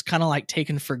 It's just kind of like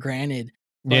taken for granted.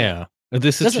 Yeah,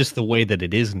 this is just the way that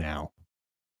it is now.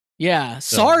 Yeah,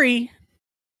 sorry.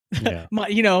 Yeah,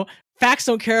 facts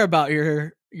don't care about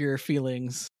your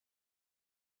feelings.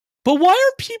 But why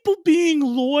are people being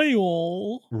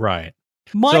loyal? Right.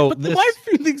 My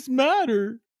feelings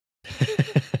matter.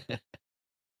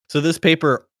 So this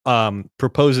paper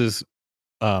proposes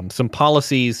some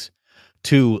policies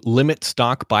to limit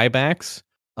stock buybacks,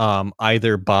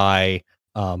 either by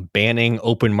banning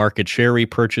open market share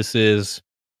repurchases,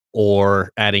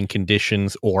 or adding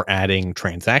conditions, or adding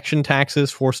transaction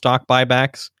taxes for stock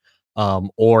buybacks,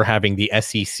 or having the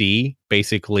SEC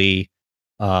basically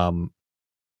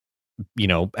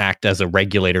act as a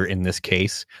regulator in this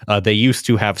case. They used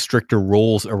to have stricter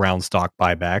rules around stock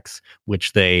buybacks,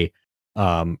 which they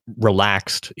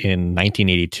relaxed in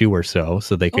 1982 or so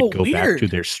they could go back to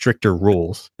their stricter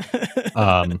rules.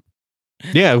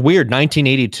 Yeah, weird.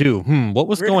 1982. What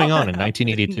was going on in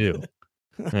 1982?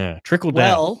 Yeah, trickled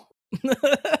down.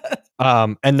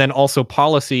 And then also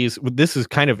policies. This is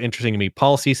kind of interesting to me.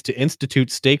 Policies to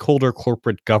institute stakeholder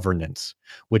corporate governance,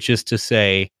 which is to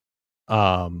say,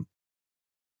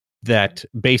 that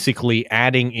basically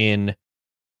adding in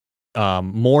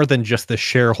more than just the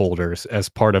shareholders as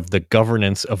part of the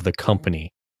governance of the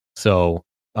company. So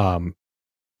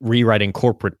rewriting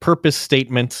corporate purpose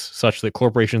statements such that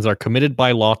corporations are committed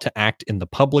by law to act in the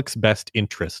public's best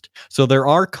interest. So there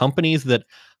are companies that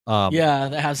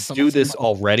do this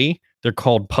already. They're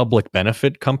called public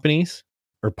benefit companies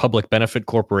or public benefit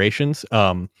corporations.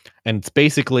 And it's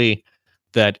basically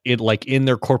that it, like, in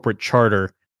their corporate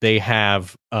charter, they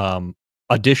have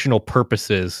additional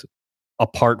purposes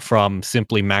apart from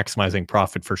simply maximizing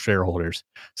profit for shareholders.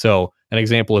 So an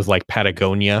example is like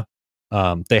Patagonia.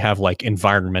 They have like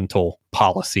environmental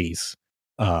policies,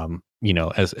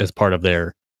 as part of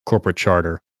their corporate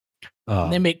charter.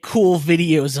 They make cool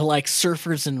videos of like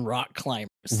surfers and rock climbers.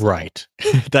 Right.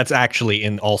 That's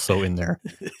actually also in there.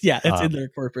 Yeah, it's in their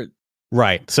corporate.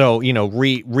 Right. So,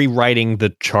 rewriting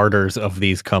the charters of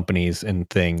these companies and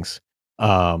things.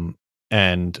 Fiduciary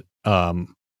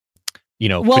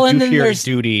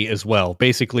duty as well.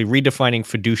 Basically redefining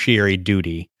fiduciary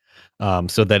duty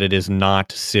so that it is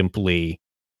not simply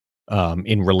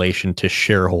in relation to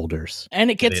shareholders.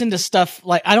 And it gets into stuff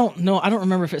like, I don't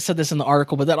remember if it said this in the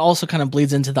article, but that also kind of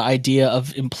bleeds into the idea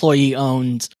of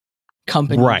employee-owned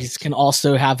companies can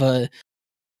also have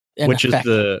which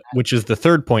is the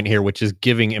third point here, which is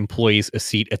giving employees a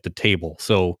seat at the table.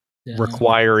 So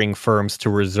requiring firms to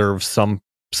reserve some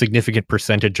significant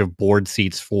percentage of board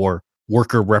seats for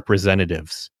worker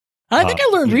representatives. I think I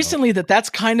learned recently that that's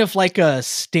kind of like a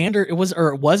standard. It was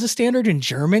a standard in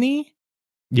Germany.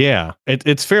 Yeah,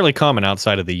 it's fairly common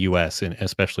outside of the U.S. and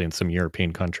especially in some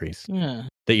European countries. Yeah,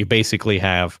 that you basically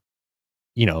have,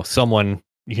 someone,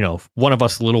 one of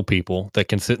us little people that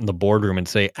can sit in the boardroom and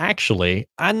say, actually,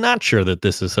 I'm not sure that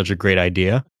this is such a great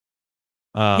idea.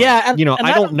 I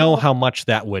don't know how much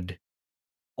that would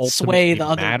sway the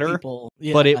other matter, people.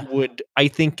 Yeah. But I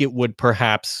think it would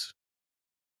perhaps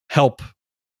help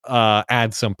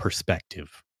add some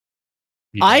perspective.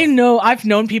 I've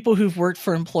known people who've worked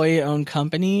for employee-owned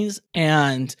companies,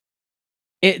 and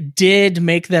it did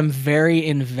make them very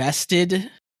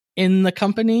invested in the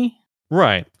company.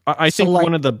 Right. I think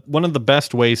one of the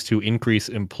best ways to increase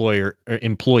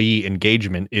employee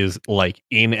engagement is like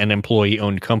in an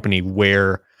employee-owned company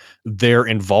where their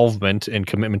involvement and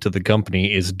commitment to the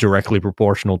company is directly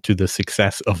proportional to the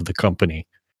success of the company.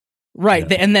 Right.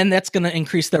 Yeah. And then that's going to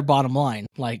increase their bottom line.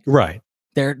 Like, right.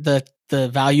 The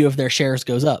value of their shares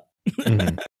goes up.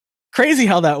 Mm-hmm. Crazy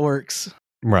how that works.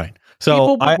 Right.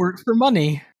 So people work for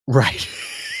money. Right.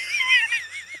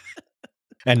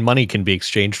 And money can be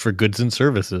exchanged for goods and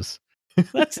services.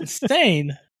 That's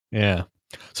insane. Yeah.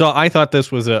 So I thought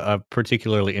this was a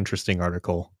particularly interesting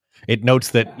article. It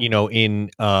notes that,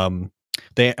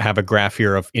 they have a graph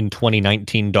here of in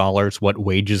 2019 dollars, what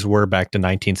wages were back to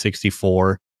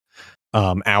 1964,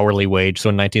 hourly wage. So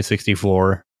in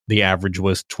 1964, the average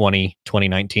was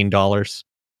 $2019.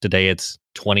 Today it's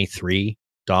 $23.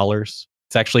 It's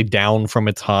actually down from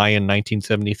its high in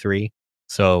 1973.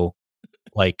 So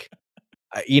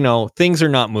things are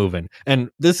not moving. And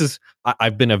this is,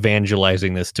 I've been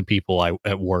evangelizing this to people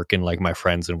at work and like my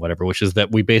friends and whatever, which is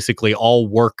that we basically all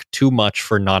work too much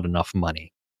for not enough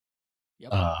money.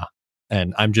 Yep.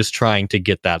 And I'm just trying to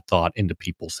get that thought into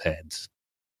people's heads.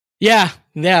 Yeah.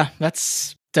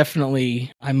 That's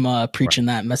definitely, I'm preaching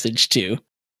that message too.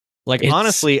 Like,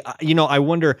 honestly, I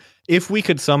wonder if we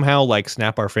could somehow like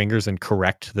snap our fingers and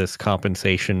correct this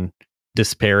compensation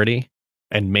disparity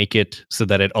and make it so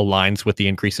that it aligns with the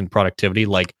increase in productivity.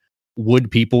 Like,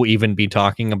 would people even be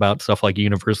talking about stuff like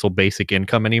universal basic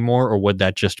income anymore, or would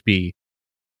that just be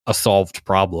a solved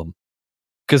problem?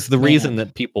 Because the reason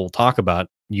that people talk about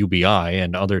UBI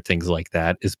and other things like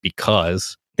that is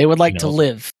because they would like to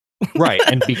live. Right.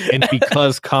 And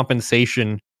because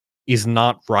compensation is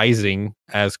not rising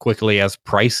as quickly as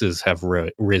prices have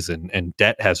risen and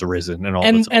debt has risen and all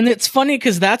this. And it's funny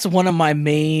because that's one of my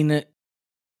main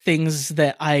things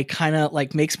that I kind of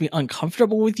like makes me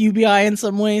uncomfortable with UBI in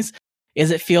some ways,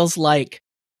 is it feels like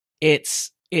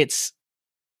it's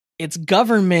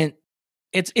government.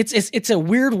 It's a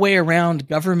weird way around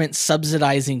government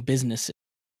subsidizing businesses.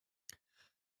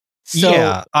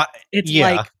 So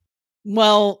like,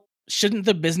 well, shouldn't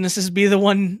the businesses be the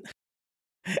one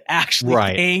actually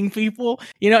paying people?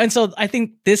 And so I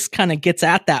think this kind of gets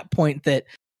at that point that,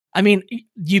 I mean,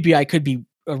 UBI could be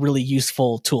a really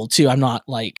useful tool too. I'm not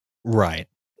like... Right.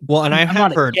 Well, and I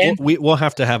have heard we'll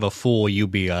have to have a full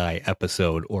UBI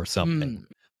episode or something.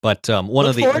 But one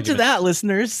of the... Look forward to that,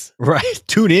 listeners. Right.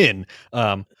 Tune in.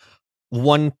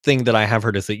 One thing that I have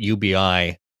heard is that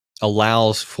UBI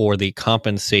allows for the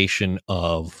compensation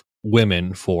of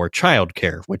women for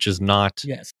childcare, which is not...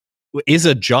 Yes. Is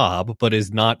a job, but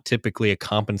is not typically a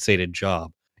compensated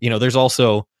job. There's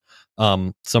also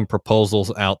some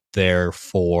proposals out there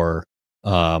for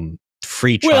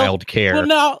free child care. Well,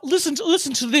 now listen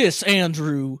to this,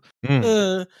 Andrew.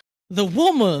 The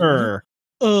woman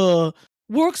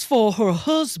works for her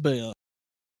husband,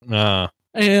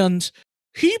 and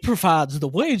he provides the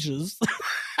wages.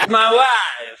 My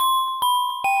wife.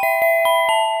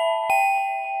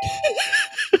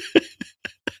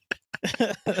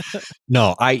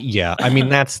 No, I mean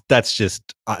that's just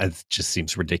it just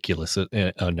seems ridiculous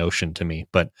a notion to me.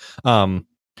 But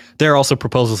there are also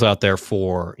proposals out there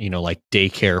for like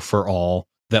daycare for all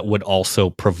that would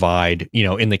also provide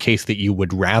in the case that you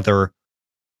would rather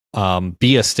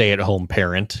be a stay-at-home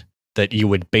parent, that you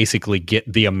would basically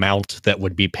get the amount that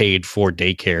would be paid for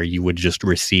daycare. You would just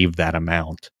receive that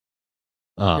amount,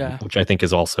 which I think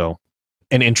is also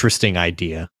an interesting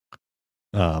idea.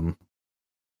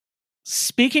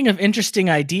 Speaking of interesting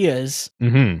ideas,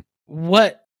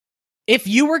 what if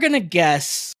you were going to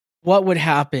guess what would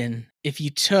happen if you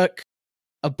took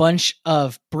a bunch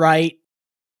of bright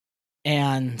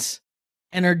and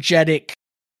energetic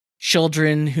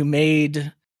children who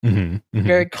made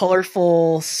very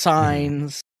colorful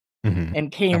signs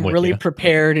and came really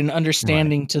prepared and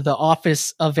understanding to the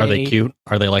office of Are they cute?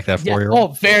 Are they like that 4-year-old?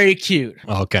 Oh, very cute.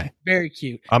 Okay. Very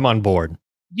cute. I'm on board.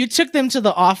 You took them to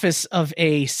the office of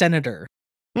a senator.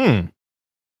 And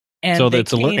so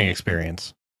it's a learning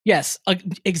experience. Yes,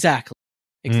 exactly.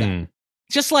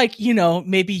 Just like,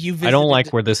 maybe you visited... I don't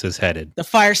like where this is headed. The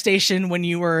fire station when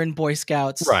you were in Boy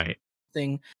Scouts. Right.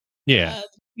 Thing. Yeah.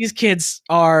 These kids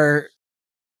are...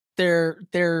 They're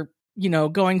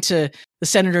going to the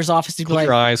senator's office to be like,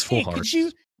 your eyes, full hey, hearts.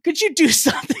 Could you do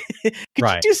something? Could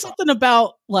you do something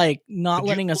about like not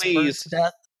letting us burn to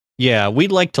death? Yeah,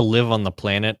 we'd like to live on the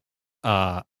planet,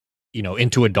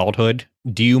 into adulthood.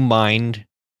 Do you mind,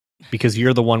 because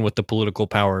you're the one with the political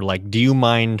power, like, do you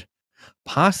mind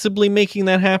possibly making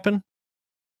that happen?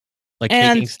 Like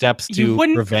taking steps to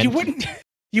prevent?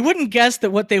 You wouldn't guess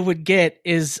that what they would get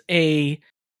is a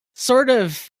sort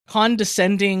of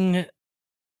condescending,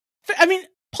 I mean,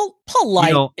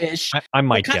 polite-ish, I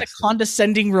might kind guess of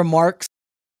condescending remarks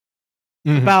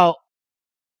about,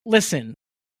 listen,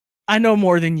 I know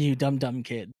more than you, dumb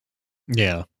kid.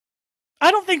 Yeah.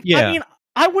 I don't think, I mean,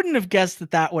 I wouldn't have guessed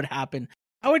that would happen.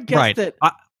 I would guess that.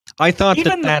 I thought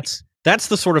that's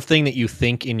the sort of thing that you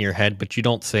think in your head, but you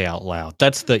don't say out loud.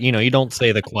 That's the, you don't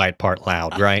say the quiet part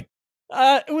loud, right?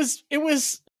 It was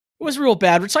real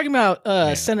bad. We're talking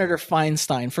about Senator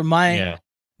Feinstein from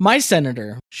my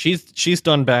senator. She's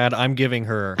done bad. I'm giving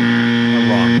her a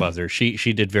wrong buzzer.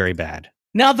 She did very bad.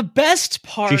 Now the best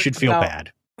part, she should feel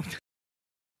bad.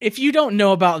 If you don't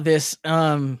know about this,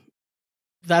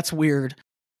 that's weird.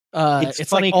 It's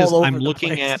funny because I'm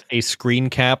looking at a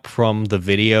screen cap from the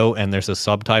video and there's a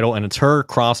subtitle and it's her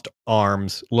crossed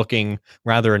arms looking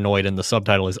rather annoyed, and the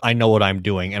subtitle is "I know what I'm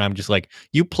doing," and I'm just like,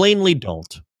 you plainly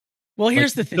don't. Well,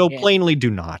 here's the thing. No, plainly do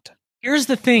not. Here's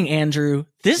the thing, Andrew.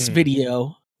 This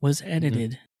video was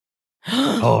edited.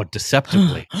 Oh,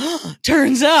 deceptively.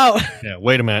 Turns out. Yeah,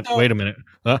 wait a minute.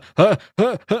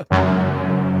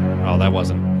 Oh, that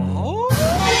wasn't.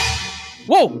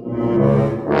 Whoa.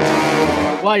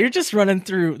 Wow, you're just running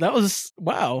through. That was,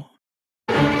 wow.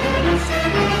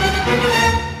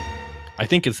 I I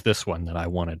think it's this one that I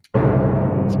wanted.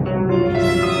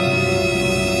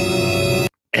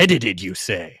 Edited, you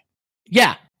say?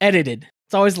 Yeah, edited.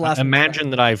 It's always the last.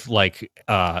 Imagine that I've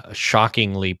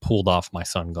shockingly pulled off my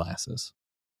sunglasses.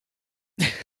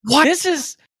 What? This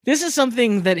is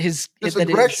something that this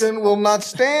aggression will not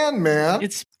stand, man.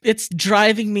 It's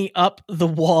driving me up the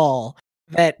wall.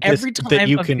 That every time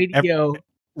a video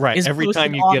is every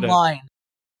time you online,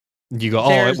 get you go,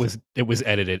 oh, it was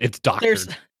edited. It's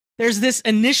doctored. There's this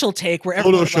initial take where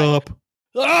everyone's Photoshop.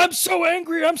 Like, I'm so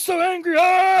angry.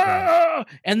 Ah!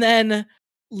 And then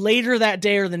later that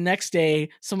day or the next day,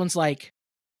 someone's like,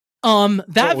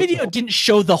 that video didn't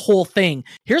show the whole thing.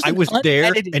 I was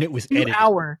there and it was edited.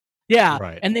 Yeah.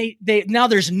 Right. And they now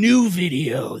there's new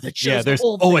video that shows the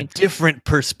whole thing. A different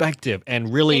perspective.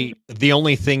 And really the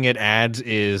only thing it adds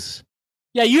is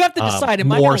you have to decide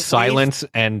more silence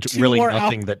and really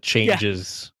nothing that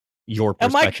changes your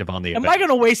perspective on the event. Am I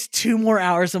gonna waste 2 more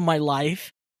hours of my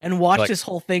life and watch this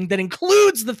whole thing that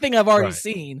includes the thing I've already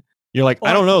seen? You're like,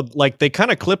 I don't know, like they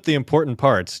kind of clipped the important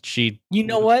parts. You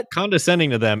know what?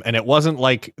 Condescending to them, and it wasn't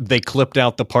like they clipped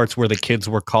out the parts where the kids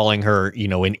were calling her,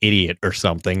 an idiot or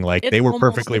something. Like they were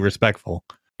perfectly respectful.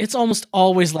 It's almost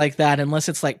always like that, unless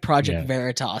it's like Project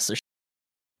Veritas or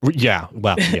yeah.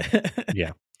 Well,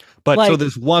 yeah. But so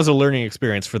this was a learning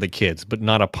experience for the kids, but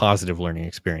not a positive learning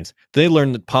experience. They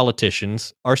learned that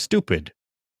politicians are stupid,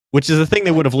 which is a thing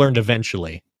they would have learned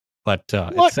eventually. But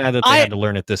it's sad that they had to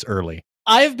learn it this early.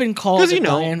 I've been called a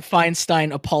Dianne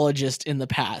Feinstein apologist in the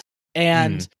past,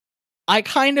 and I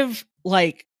kind of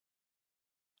like.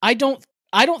 I don't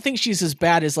think she's as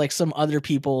bad as like some other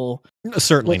people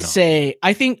certainly would say.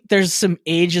 I think there's some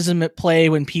ageism at play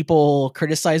when people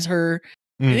criticize her.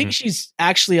 I think she's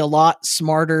actually a lot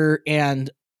smarter and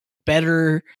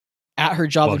better at her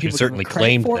job. Well, than people certainly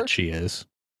claimed that she is.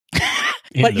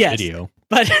 In but the video.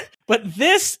 But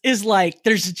this is like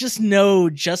there's just no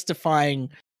justifying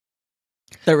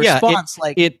the response.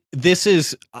 This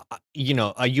is you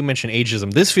mentioned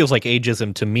ageism. This feels like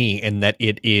ageism to me in that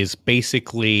it is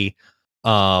basically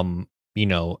a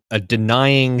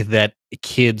denying that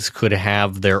kids could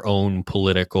have their own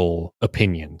political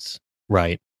opinions,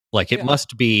 right? Like it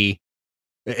must be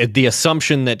the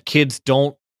assumption that kids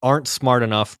aren't smart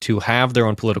enough to have their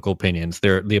own political opinions.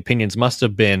 The opinions must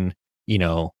have been,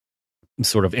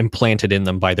 sort of implanted in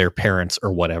them by their parents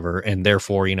or whatever, and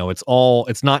therefore,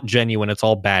 it's not genuine. It's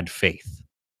all bad faith.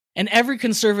 And every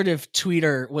conservative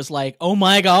tweeter was like, "Oh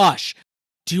my gosh,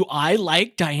 do I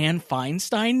like Dianne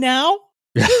Feinstein now?"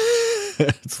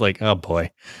 It's like, oh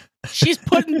boy, she's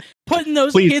putting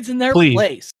those kids in their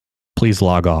place. Please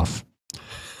log off.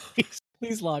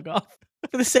 Please log off.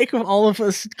 For the sake of all of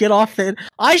us, get off it.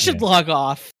 I should log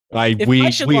off. If I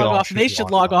should log off, they should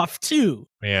log off too.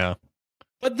 Yeah.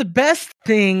 But the best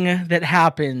thing that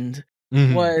happened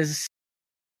was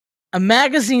a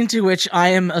magazine to which I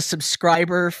am a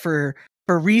subscriber for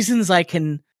reasons I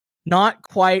can not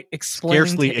quite explain.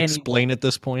 Scarcely explain at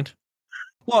this point.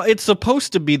 Well, it's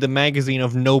supposed to be the magazine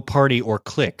of no party or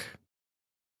clique.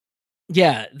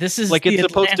 Yeah, this is like it's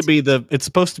supposed to be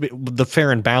the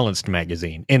Fair and Balanced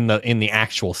magazine in the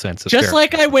actual sense of just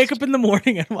like I wake up in the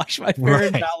morning and watch my Fair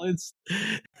and Balanced.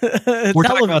 We're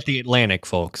talking about the Atlantic,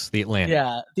 folks. The Atlantic.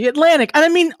 Yeah, the Atlantic. And I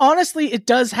mean, honestly, it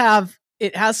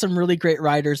has some really great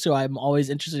writers who I'm always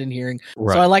interested in hearing.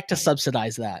 Right. So I like to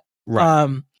subsidize that.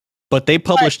 Right. But they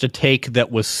published a take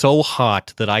that was so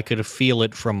hot that I could feel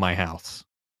it from my house.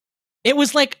 It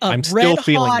was like I'm still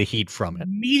feeling the heat from it.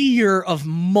 Meteor of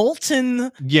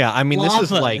molten. Yeah, I mean,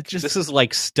 lava. This is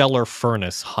like stellar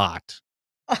furnace hot.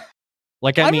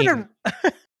 Like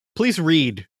please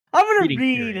read. I'm gonna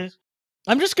read.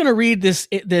 I'm just gonna read this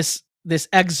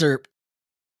excerpt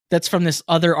that's from this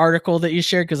other article that you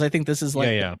shared because I think this is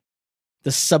like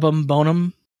the summum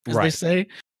bonum, as they say.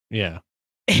 Yeah.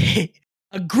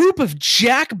 A group of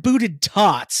jackbooted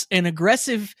tots and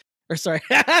aggressive. Or sorry,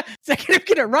 I can't even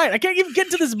get it right. I can't even get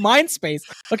into this mind space.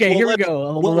 Okay, here we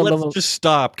go. Let's just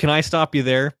stop. Can I stop you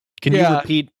there? Can you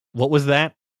repeat? What was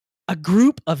that? A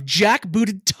group of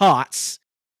jackbooted tots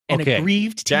and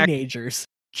aggrieved teenagers.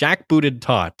 Jackbooted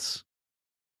tots.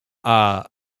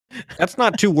 That's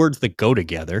not 2 words that go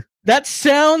together. That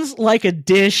sounds like a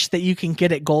dish that you can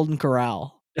get at Golden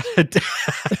Corral.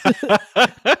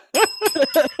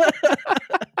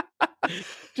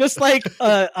 Just like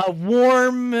a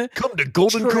warm. Come to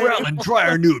Golden Corral and try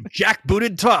our new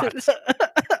jackbooted tots.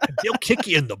 They'll kick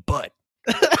you in the butt.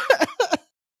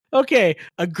 Okay,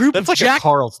 a group that's of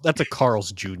That's a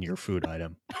Carl's Jr. food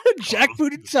item.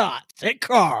 Jackbooted tots at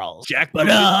Carl's.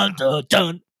 Jackbooted.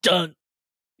 Dun.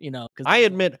 You know, I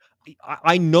admit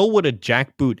I know what a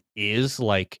jackboot is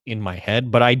like in my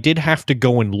head, but I did have to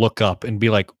go and look up and be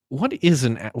like, what is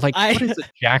what is a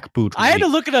jackboot? I had to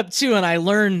look it up too, and I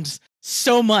learned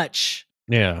so much.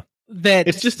 Yeah. That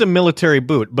it's just a military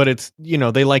boot, but it's,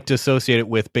 they like to associate it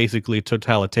with basically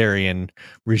totalitarian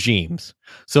regimes.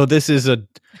 So this is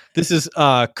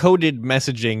coded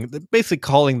messaging, basically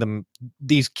calling them,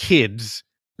 these kids,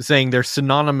 saying they're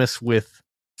synonymous with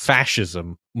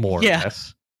fascism, more or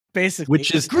less. Basically,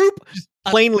 which is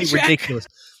plainly ridiculous.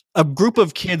 A group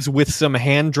of kids with some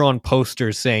hand-drawn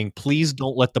posters saying, please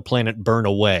don't let the planet burn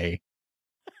away,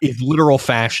 is literal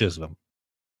fascism.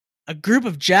 A group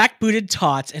of jackbooted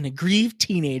tots and aggrieved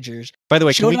teenagers. By the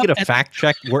way, can we get a fact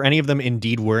check? Were any of them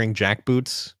indeed wearing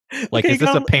jackboots? Like, is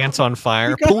this a pants on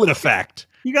fire? Pull it a fact.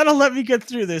 You gotta let me get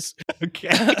through this.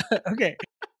 Okay. Okay.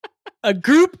 A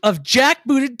group of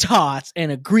jackbooted tots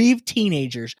and aggrieved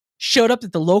teenagers showed up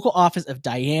at the local office of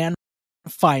Dianne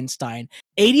Feinstein,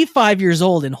 85 years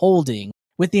old and holding,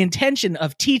 with the intention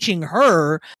of teaching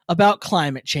her about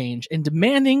climate change and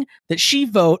demanding that she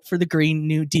vote for the Green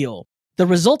New Deal. The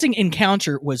resulting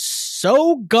encounter was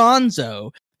so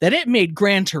gonzo that it made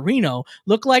Gran Torino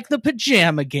look like the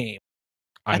pajama game.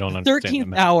 I don't understand.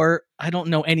 13th hour, I don't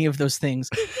know any of those things.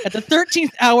 At the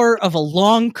 13th hour of a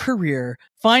long career,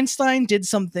 Feinstein did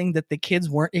something that the kids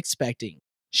weren't expecting.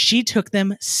 She took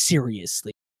them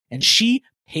seriously, and she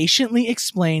patiently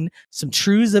explained some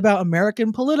truths about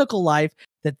American political life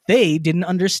that they didn't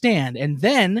understand. And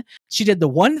then she did the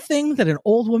one thing that an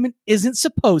old woman isn't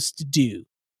supposed to do.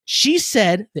 She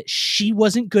said that she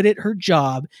wasn't good at her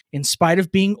job in spite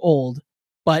of being old,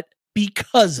 but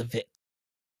because of it.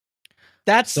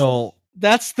 That's the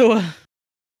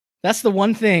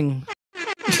one thing.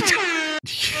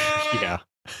 Yeah.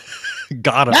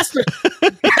 Got him.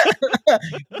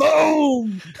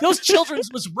 Boom! Those children's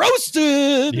was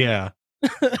roasted. Yeah.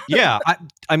 Yeah.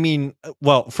 I mean,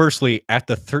 well, firstly, at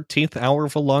the 13th hour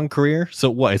of a long career. So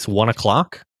what? It's 1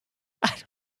 o'clock.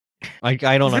 I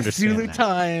don't understand. Zulu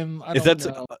time.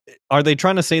 Are they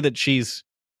trying to say that she's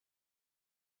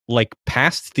like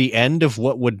past the end of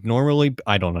what would normally?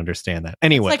 I don't understand that.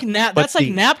 Anyway, that's like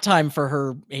nap time for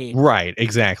her age. Right.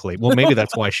 Exactly. Well, maybe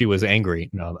that's why she was angry.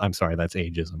 No, I'm sorry. That's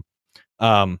ageism.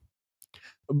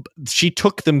 She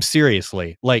took them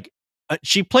seriously. Like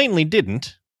she plainly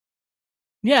didn't.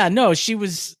 Yeah. No. She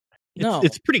was. No.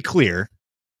 It's pretty clear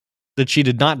that she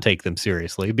did not take them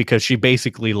seriously because she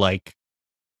basically like.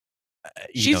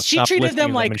 She treated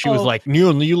them like, and she was like,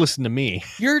 you listen to me.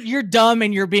 You're dumb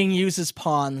and you're being used as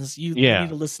pawns. You need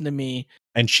to listen to me.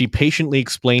 And she patiently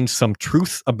explained some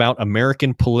truth about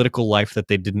American political life that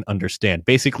they didn't understand.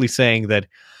 Basically saying that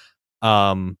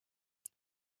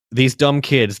these dumb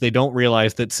kids, they don't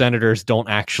realize that senators don't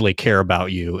actually care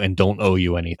about you and don't owe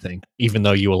you anything, even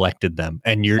though you elected them.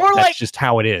 And that's just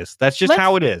how it is. That's just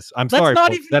how it is. I'm sorry,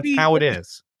 folks. That's how it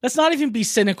is. Let's not even be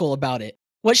cynical about it.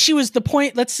 What she was the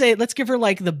point, let's give her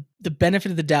like the benefit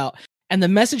of the doubt. And the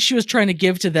message she was trying to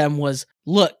give to them was,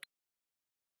 look,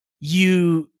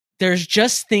 there's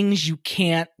just things you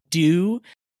can't do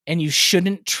and you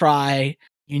shouldn't try.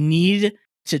 You need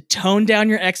to tone down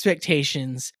your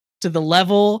expectations to the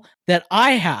level that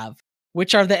I have,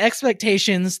 which are the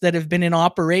expectations that have been in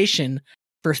operation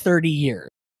for 30 years.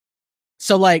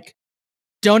 So like,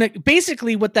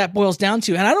 basically what that boils down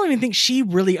to, and I don't even think she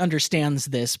really understands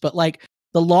this, but like,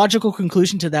 the logical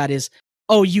conclusion to that is,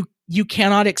 you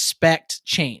cannot expect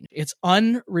change. It's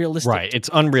unrealistic. Right. It's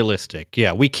unrealistic.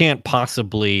 Yeah. We can't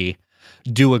possibly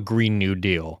do a Green New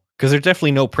Deal because there's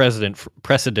definitely no precedent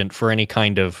for any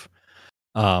kind of,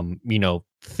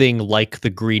 thing like the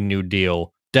Green New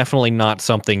Deal. Definitely not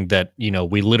something that,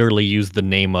 we literally use the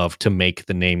name of to make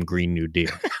the name Green New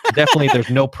Deal. Definitely there's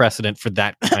no precedent for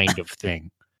that kind of thing.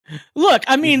 Look,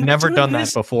 I mean, we've never done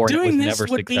that before. And it was never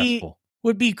successful.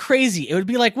 Would be crazy. It would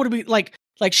be like,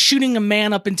 like shooting a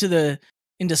man up into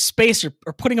space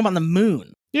or putting him on the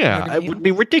moon. Yeah, it would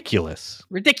be ridiculous.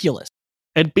 Ridiculous.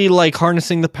 It'd be like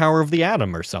harnessing the power of the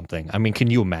atom or something. I mean, can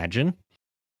you imagine?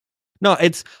 No,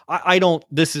 it's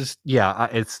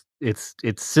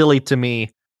silly to me.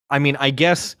 I mean, I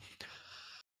guess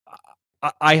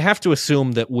I have to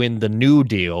assume that when the New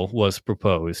Deal was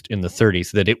proposed in the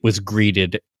 30s, that it was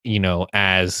greeted,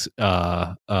 as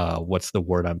what's the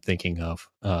word I'm thinking of?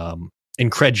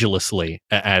 Incredulously,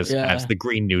 as the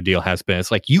Green New Deal has been.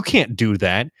 It's like, you can't do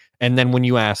that. And then when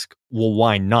you ask, well,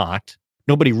 why not?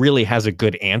 Nobody really has a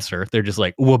good answer. They're just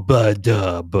like,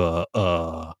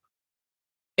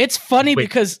 It's funny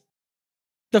because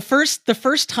the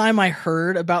first time I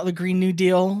heard about the Green New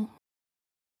Deal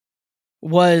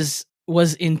was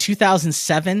in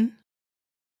 2007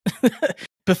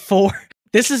 before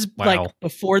This is like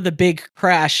before the big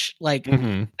crash. Like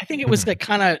I think it was like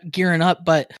kind of gearing up,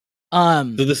 but so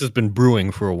this has been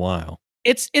brewing for a while.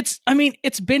 It's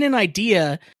been an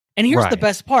idea, and here's the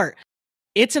best part.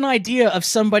 It's an idea of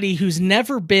somebody who's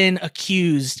never been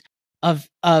accused of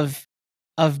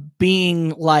being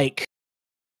like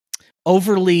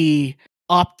overly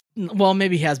well,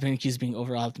 maybe he has been accused of being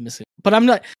over optimistic, but I'm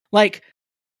not like,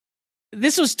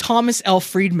 this was Thomas L.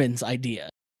 Friedman's idea.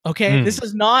 Okay. This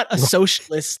is not a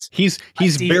socialist. He's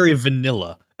idea. Very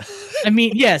vanilla. I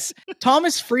mean, yes,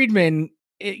 Thomas Friedman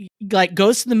like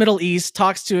goes to the Middle East,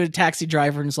 talks to a taxi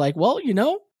driver and is like, well,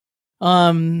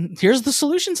 here's the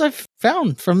solutions I've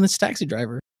found from this taxi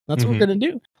driver. That's what we're going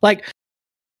to do. Like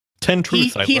 10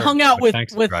 truths. He hung out with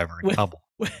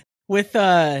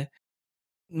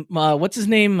what's his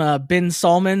name? Bin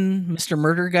Salman, Mr.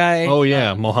 Murder guy. Oh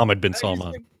yeah. Mohammed bin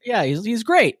Salman. He's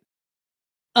great.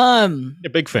 A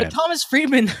big fan. Thomas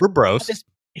Friedman. We're bros.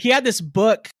 He had this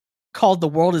book called The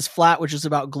World is Flat, which is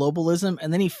about globalism.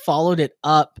 And then he followed it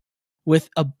up with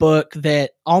a book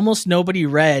that almost nobody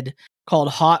read called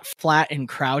Hot, Flat, and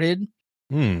Crowded.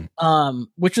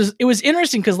 Which was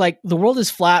interesting because like The World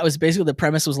is Flat was basically, the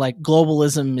premise was like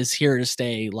globalism is here to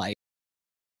stay, like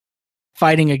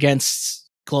fighting against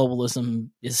globalism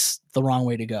is the wrong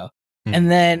way to go. And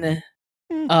then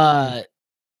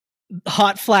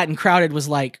Hot, Flat, and Crowded was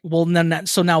like, well,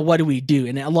 so now what do we do?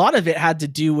 And a lot of it had to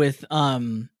do with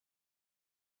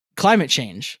climate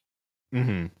change.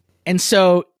 And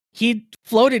so he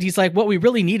floated, he's like, what we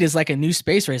really need is like a new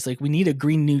space race. Like we need a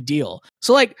Green New Deal.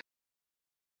 So like,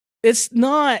 it's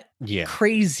not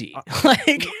crazy.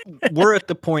 Like we're at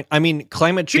the point, I mean,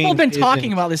 climate change. People have been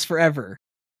talking about this forever.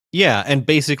 Yeah. And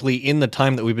basically in the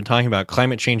time that we've been talking about,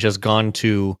 climate change has gone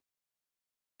to,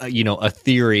 a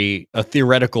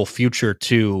theoretical future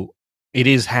to it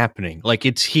is happening. Like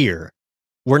it's here.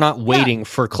 We're not waiting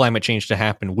for climate change to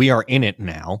happen. We are in it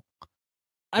now.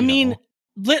 I mean,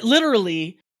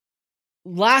 literally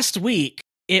last week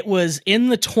it was in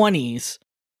the 20s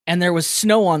and there was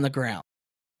snow on the ground.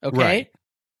 Okay. Right.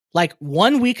 Like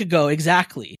 1 week ago.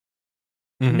 Exactly.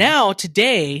 Now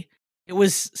today it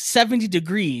was 70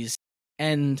 degrees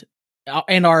and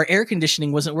our air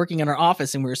conditioning wasn't working in our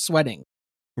office and we were sweating.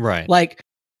 Right. Like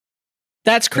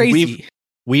that's crazy.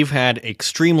 We've had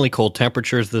extremely cold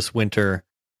temperatures this winter.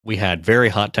 We had very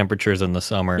hot temperatures in the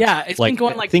summer. Yeah, it's been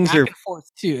going like things back and forth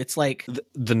too. It's like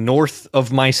the north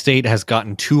of my state has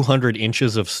gotten 200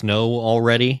 inches of snow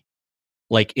already.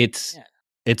 Like it's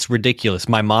ridiculous.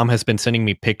 My mom has been sending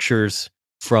me pictures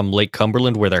from Lake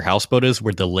Cumberland where their houseboat is,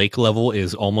 where the lake level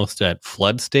is almost at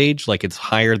flood stage. Like it's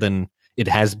higher than it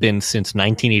has been since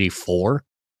 1984.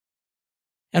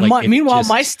 And like meanwhile,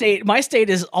 my state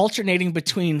is alternating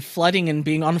between flooding and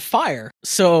being on fire.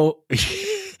 So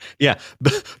yeah,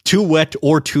 too wet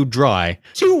or too dry.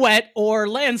 Too wet or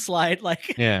landslide.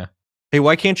 Like yeah. Hey,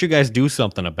 why can't you guys do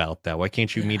something about that? Why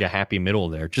can't you meet a happy middle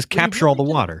there? Just capture all the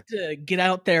water. To get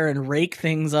out there and rake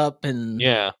things up, and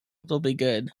it'll be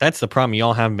good. That's the problem.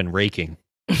 Y'all haven't been raking.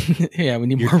 Yeah, we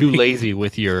need You're more. Too raking. lazy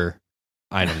with your,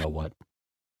 I don't know what.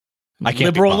 I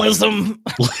can't. Liberalism.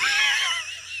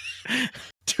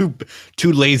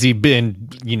 Too lazy, been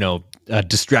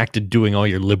distracted doing all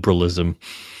your liberalism.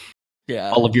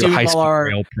 Yeah, all of your high school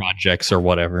rail projects or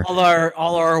whatever.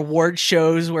 All our award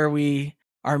shows where we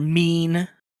are mean.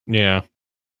 Yeah.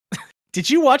 Did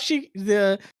you watch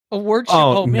the award show?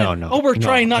 Oh man. No. Oh, we're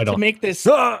trying not to make this.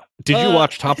 Did you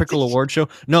watch Topical Award Show?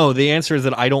 No, the answer is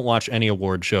that I don't watch any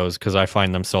award shows because I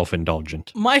find them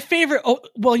self-indulgent. My favorite. Oh,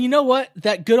 well, you know what?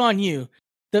 That good on you.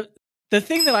 The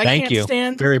thing that I can't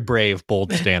stand. Very brave,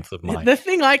 bold stance of mine. The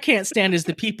thing I can't stand is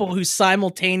the people who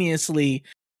simultaneously,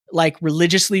 like,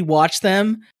 religiously watch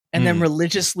them and then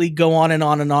religiously go on and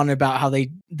on and on about how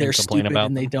they're stupid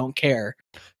and they don't care.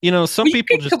 Some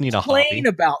people just need a hobby. Complain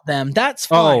about them. That's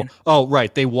fine. Oh,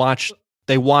 right. They watch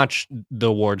the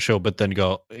award show, but then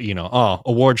go,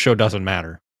 award show doesn't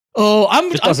matter. Oh,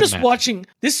 I'm just watching.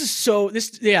 This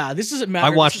doesn't matter.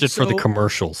 I watched it for the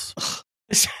commercials.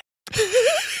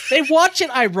 They watch it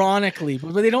ironically,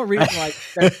 but they don't realize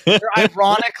they're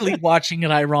ironically watching it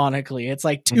ironically. It's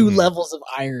like two levels of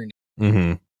irony.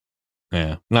 Mm-hmm.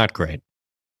 Yeah, not great.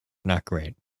 Not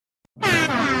great.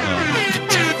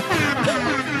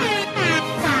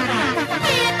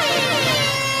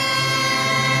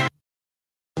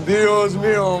 Dios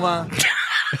mío, man.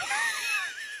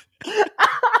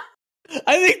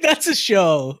 I think that's a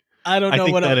show. I don't know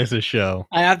what that is a show.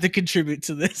 I have to contribute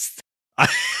to this.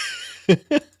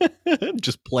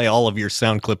 Just play all of your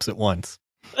sound clips at once.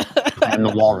 I am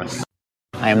the walrus.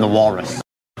 I am the walrus.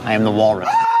 I am the walrus.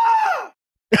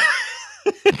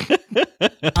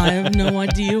 I have no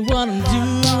idea what I'm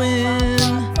doing.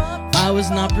 I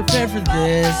was not prepared for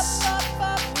this.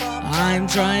 I'm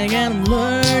trying and I'm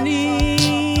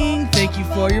learning. Thank you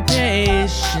for your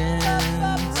patience.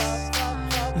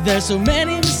 There's so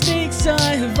many mistakes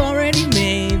I have already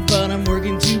made, but I'm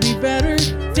working to be better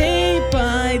day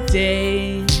by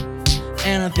day.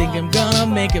 And I think I'm gonna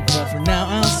make it, but for now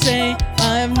I'll say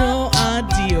I have no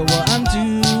idea what I'm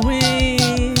doing.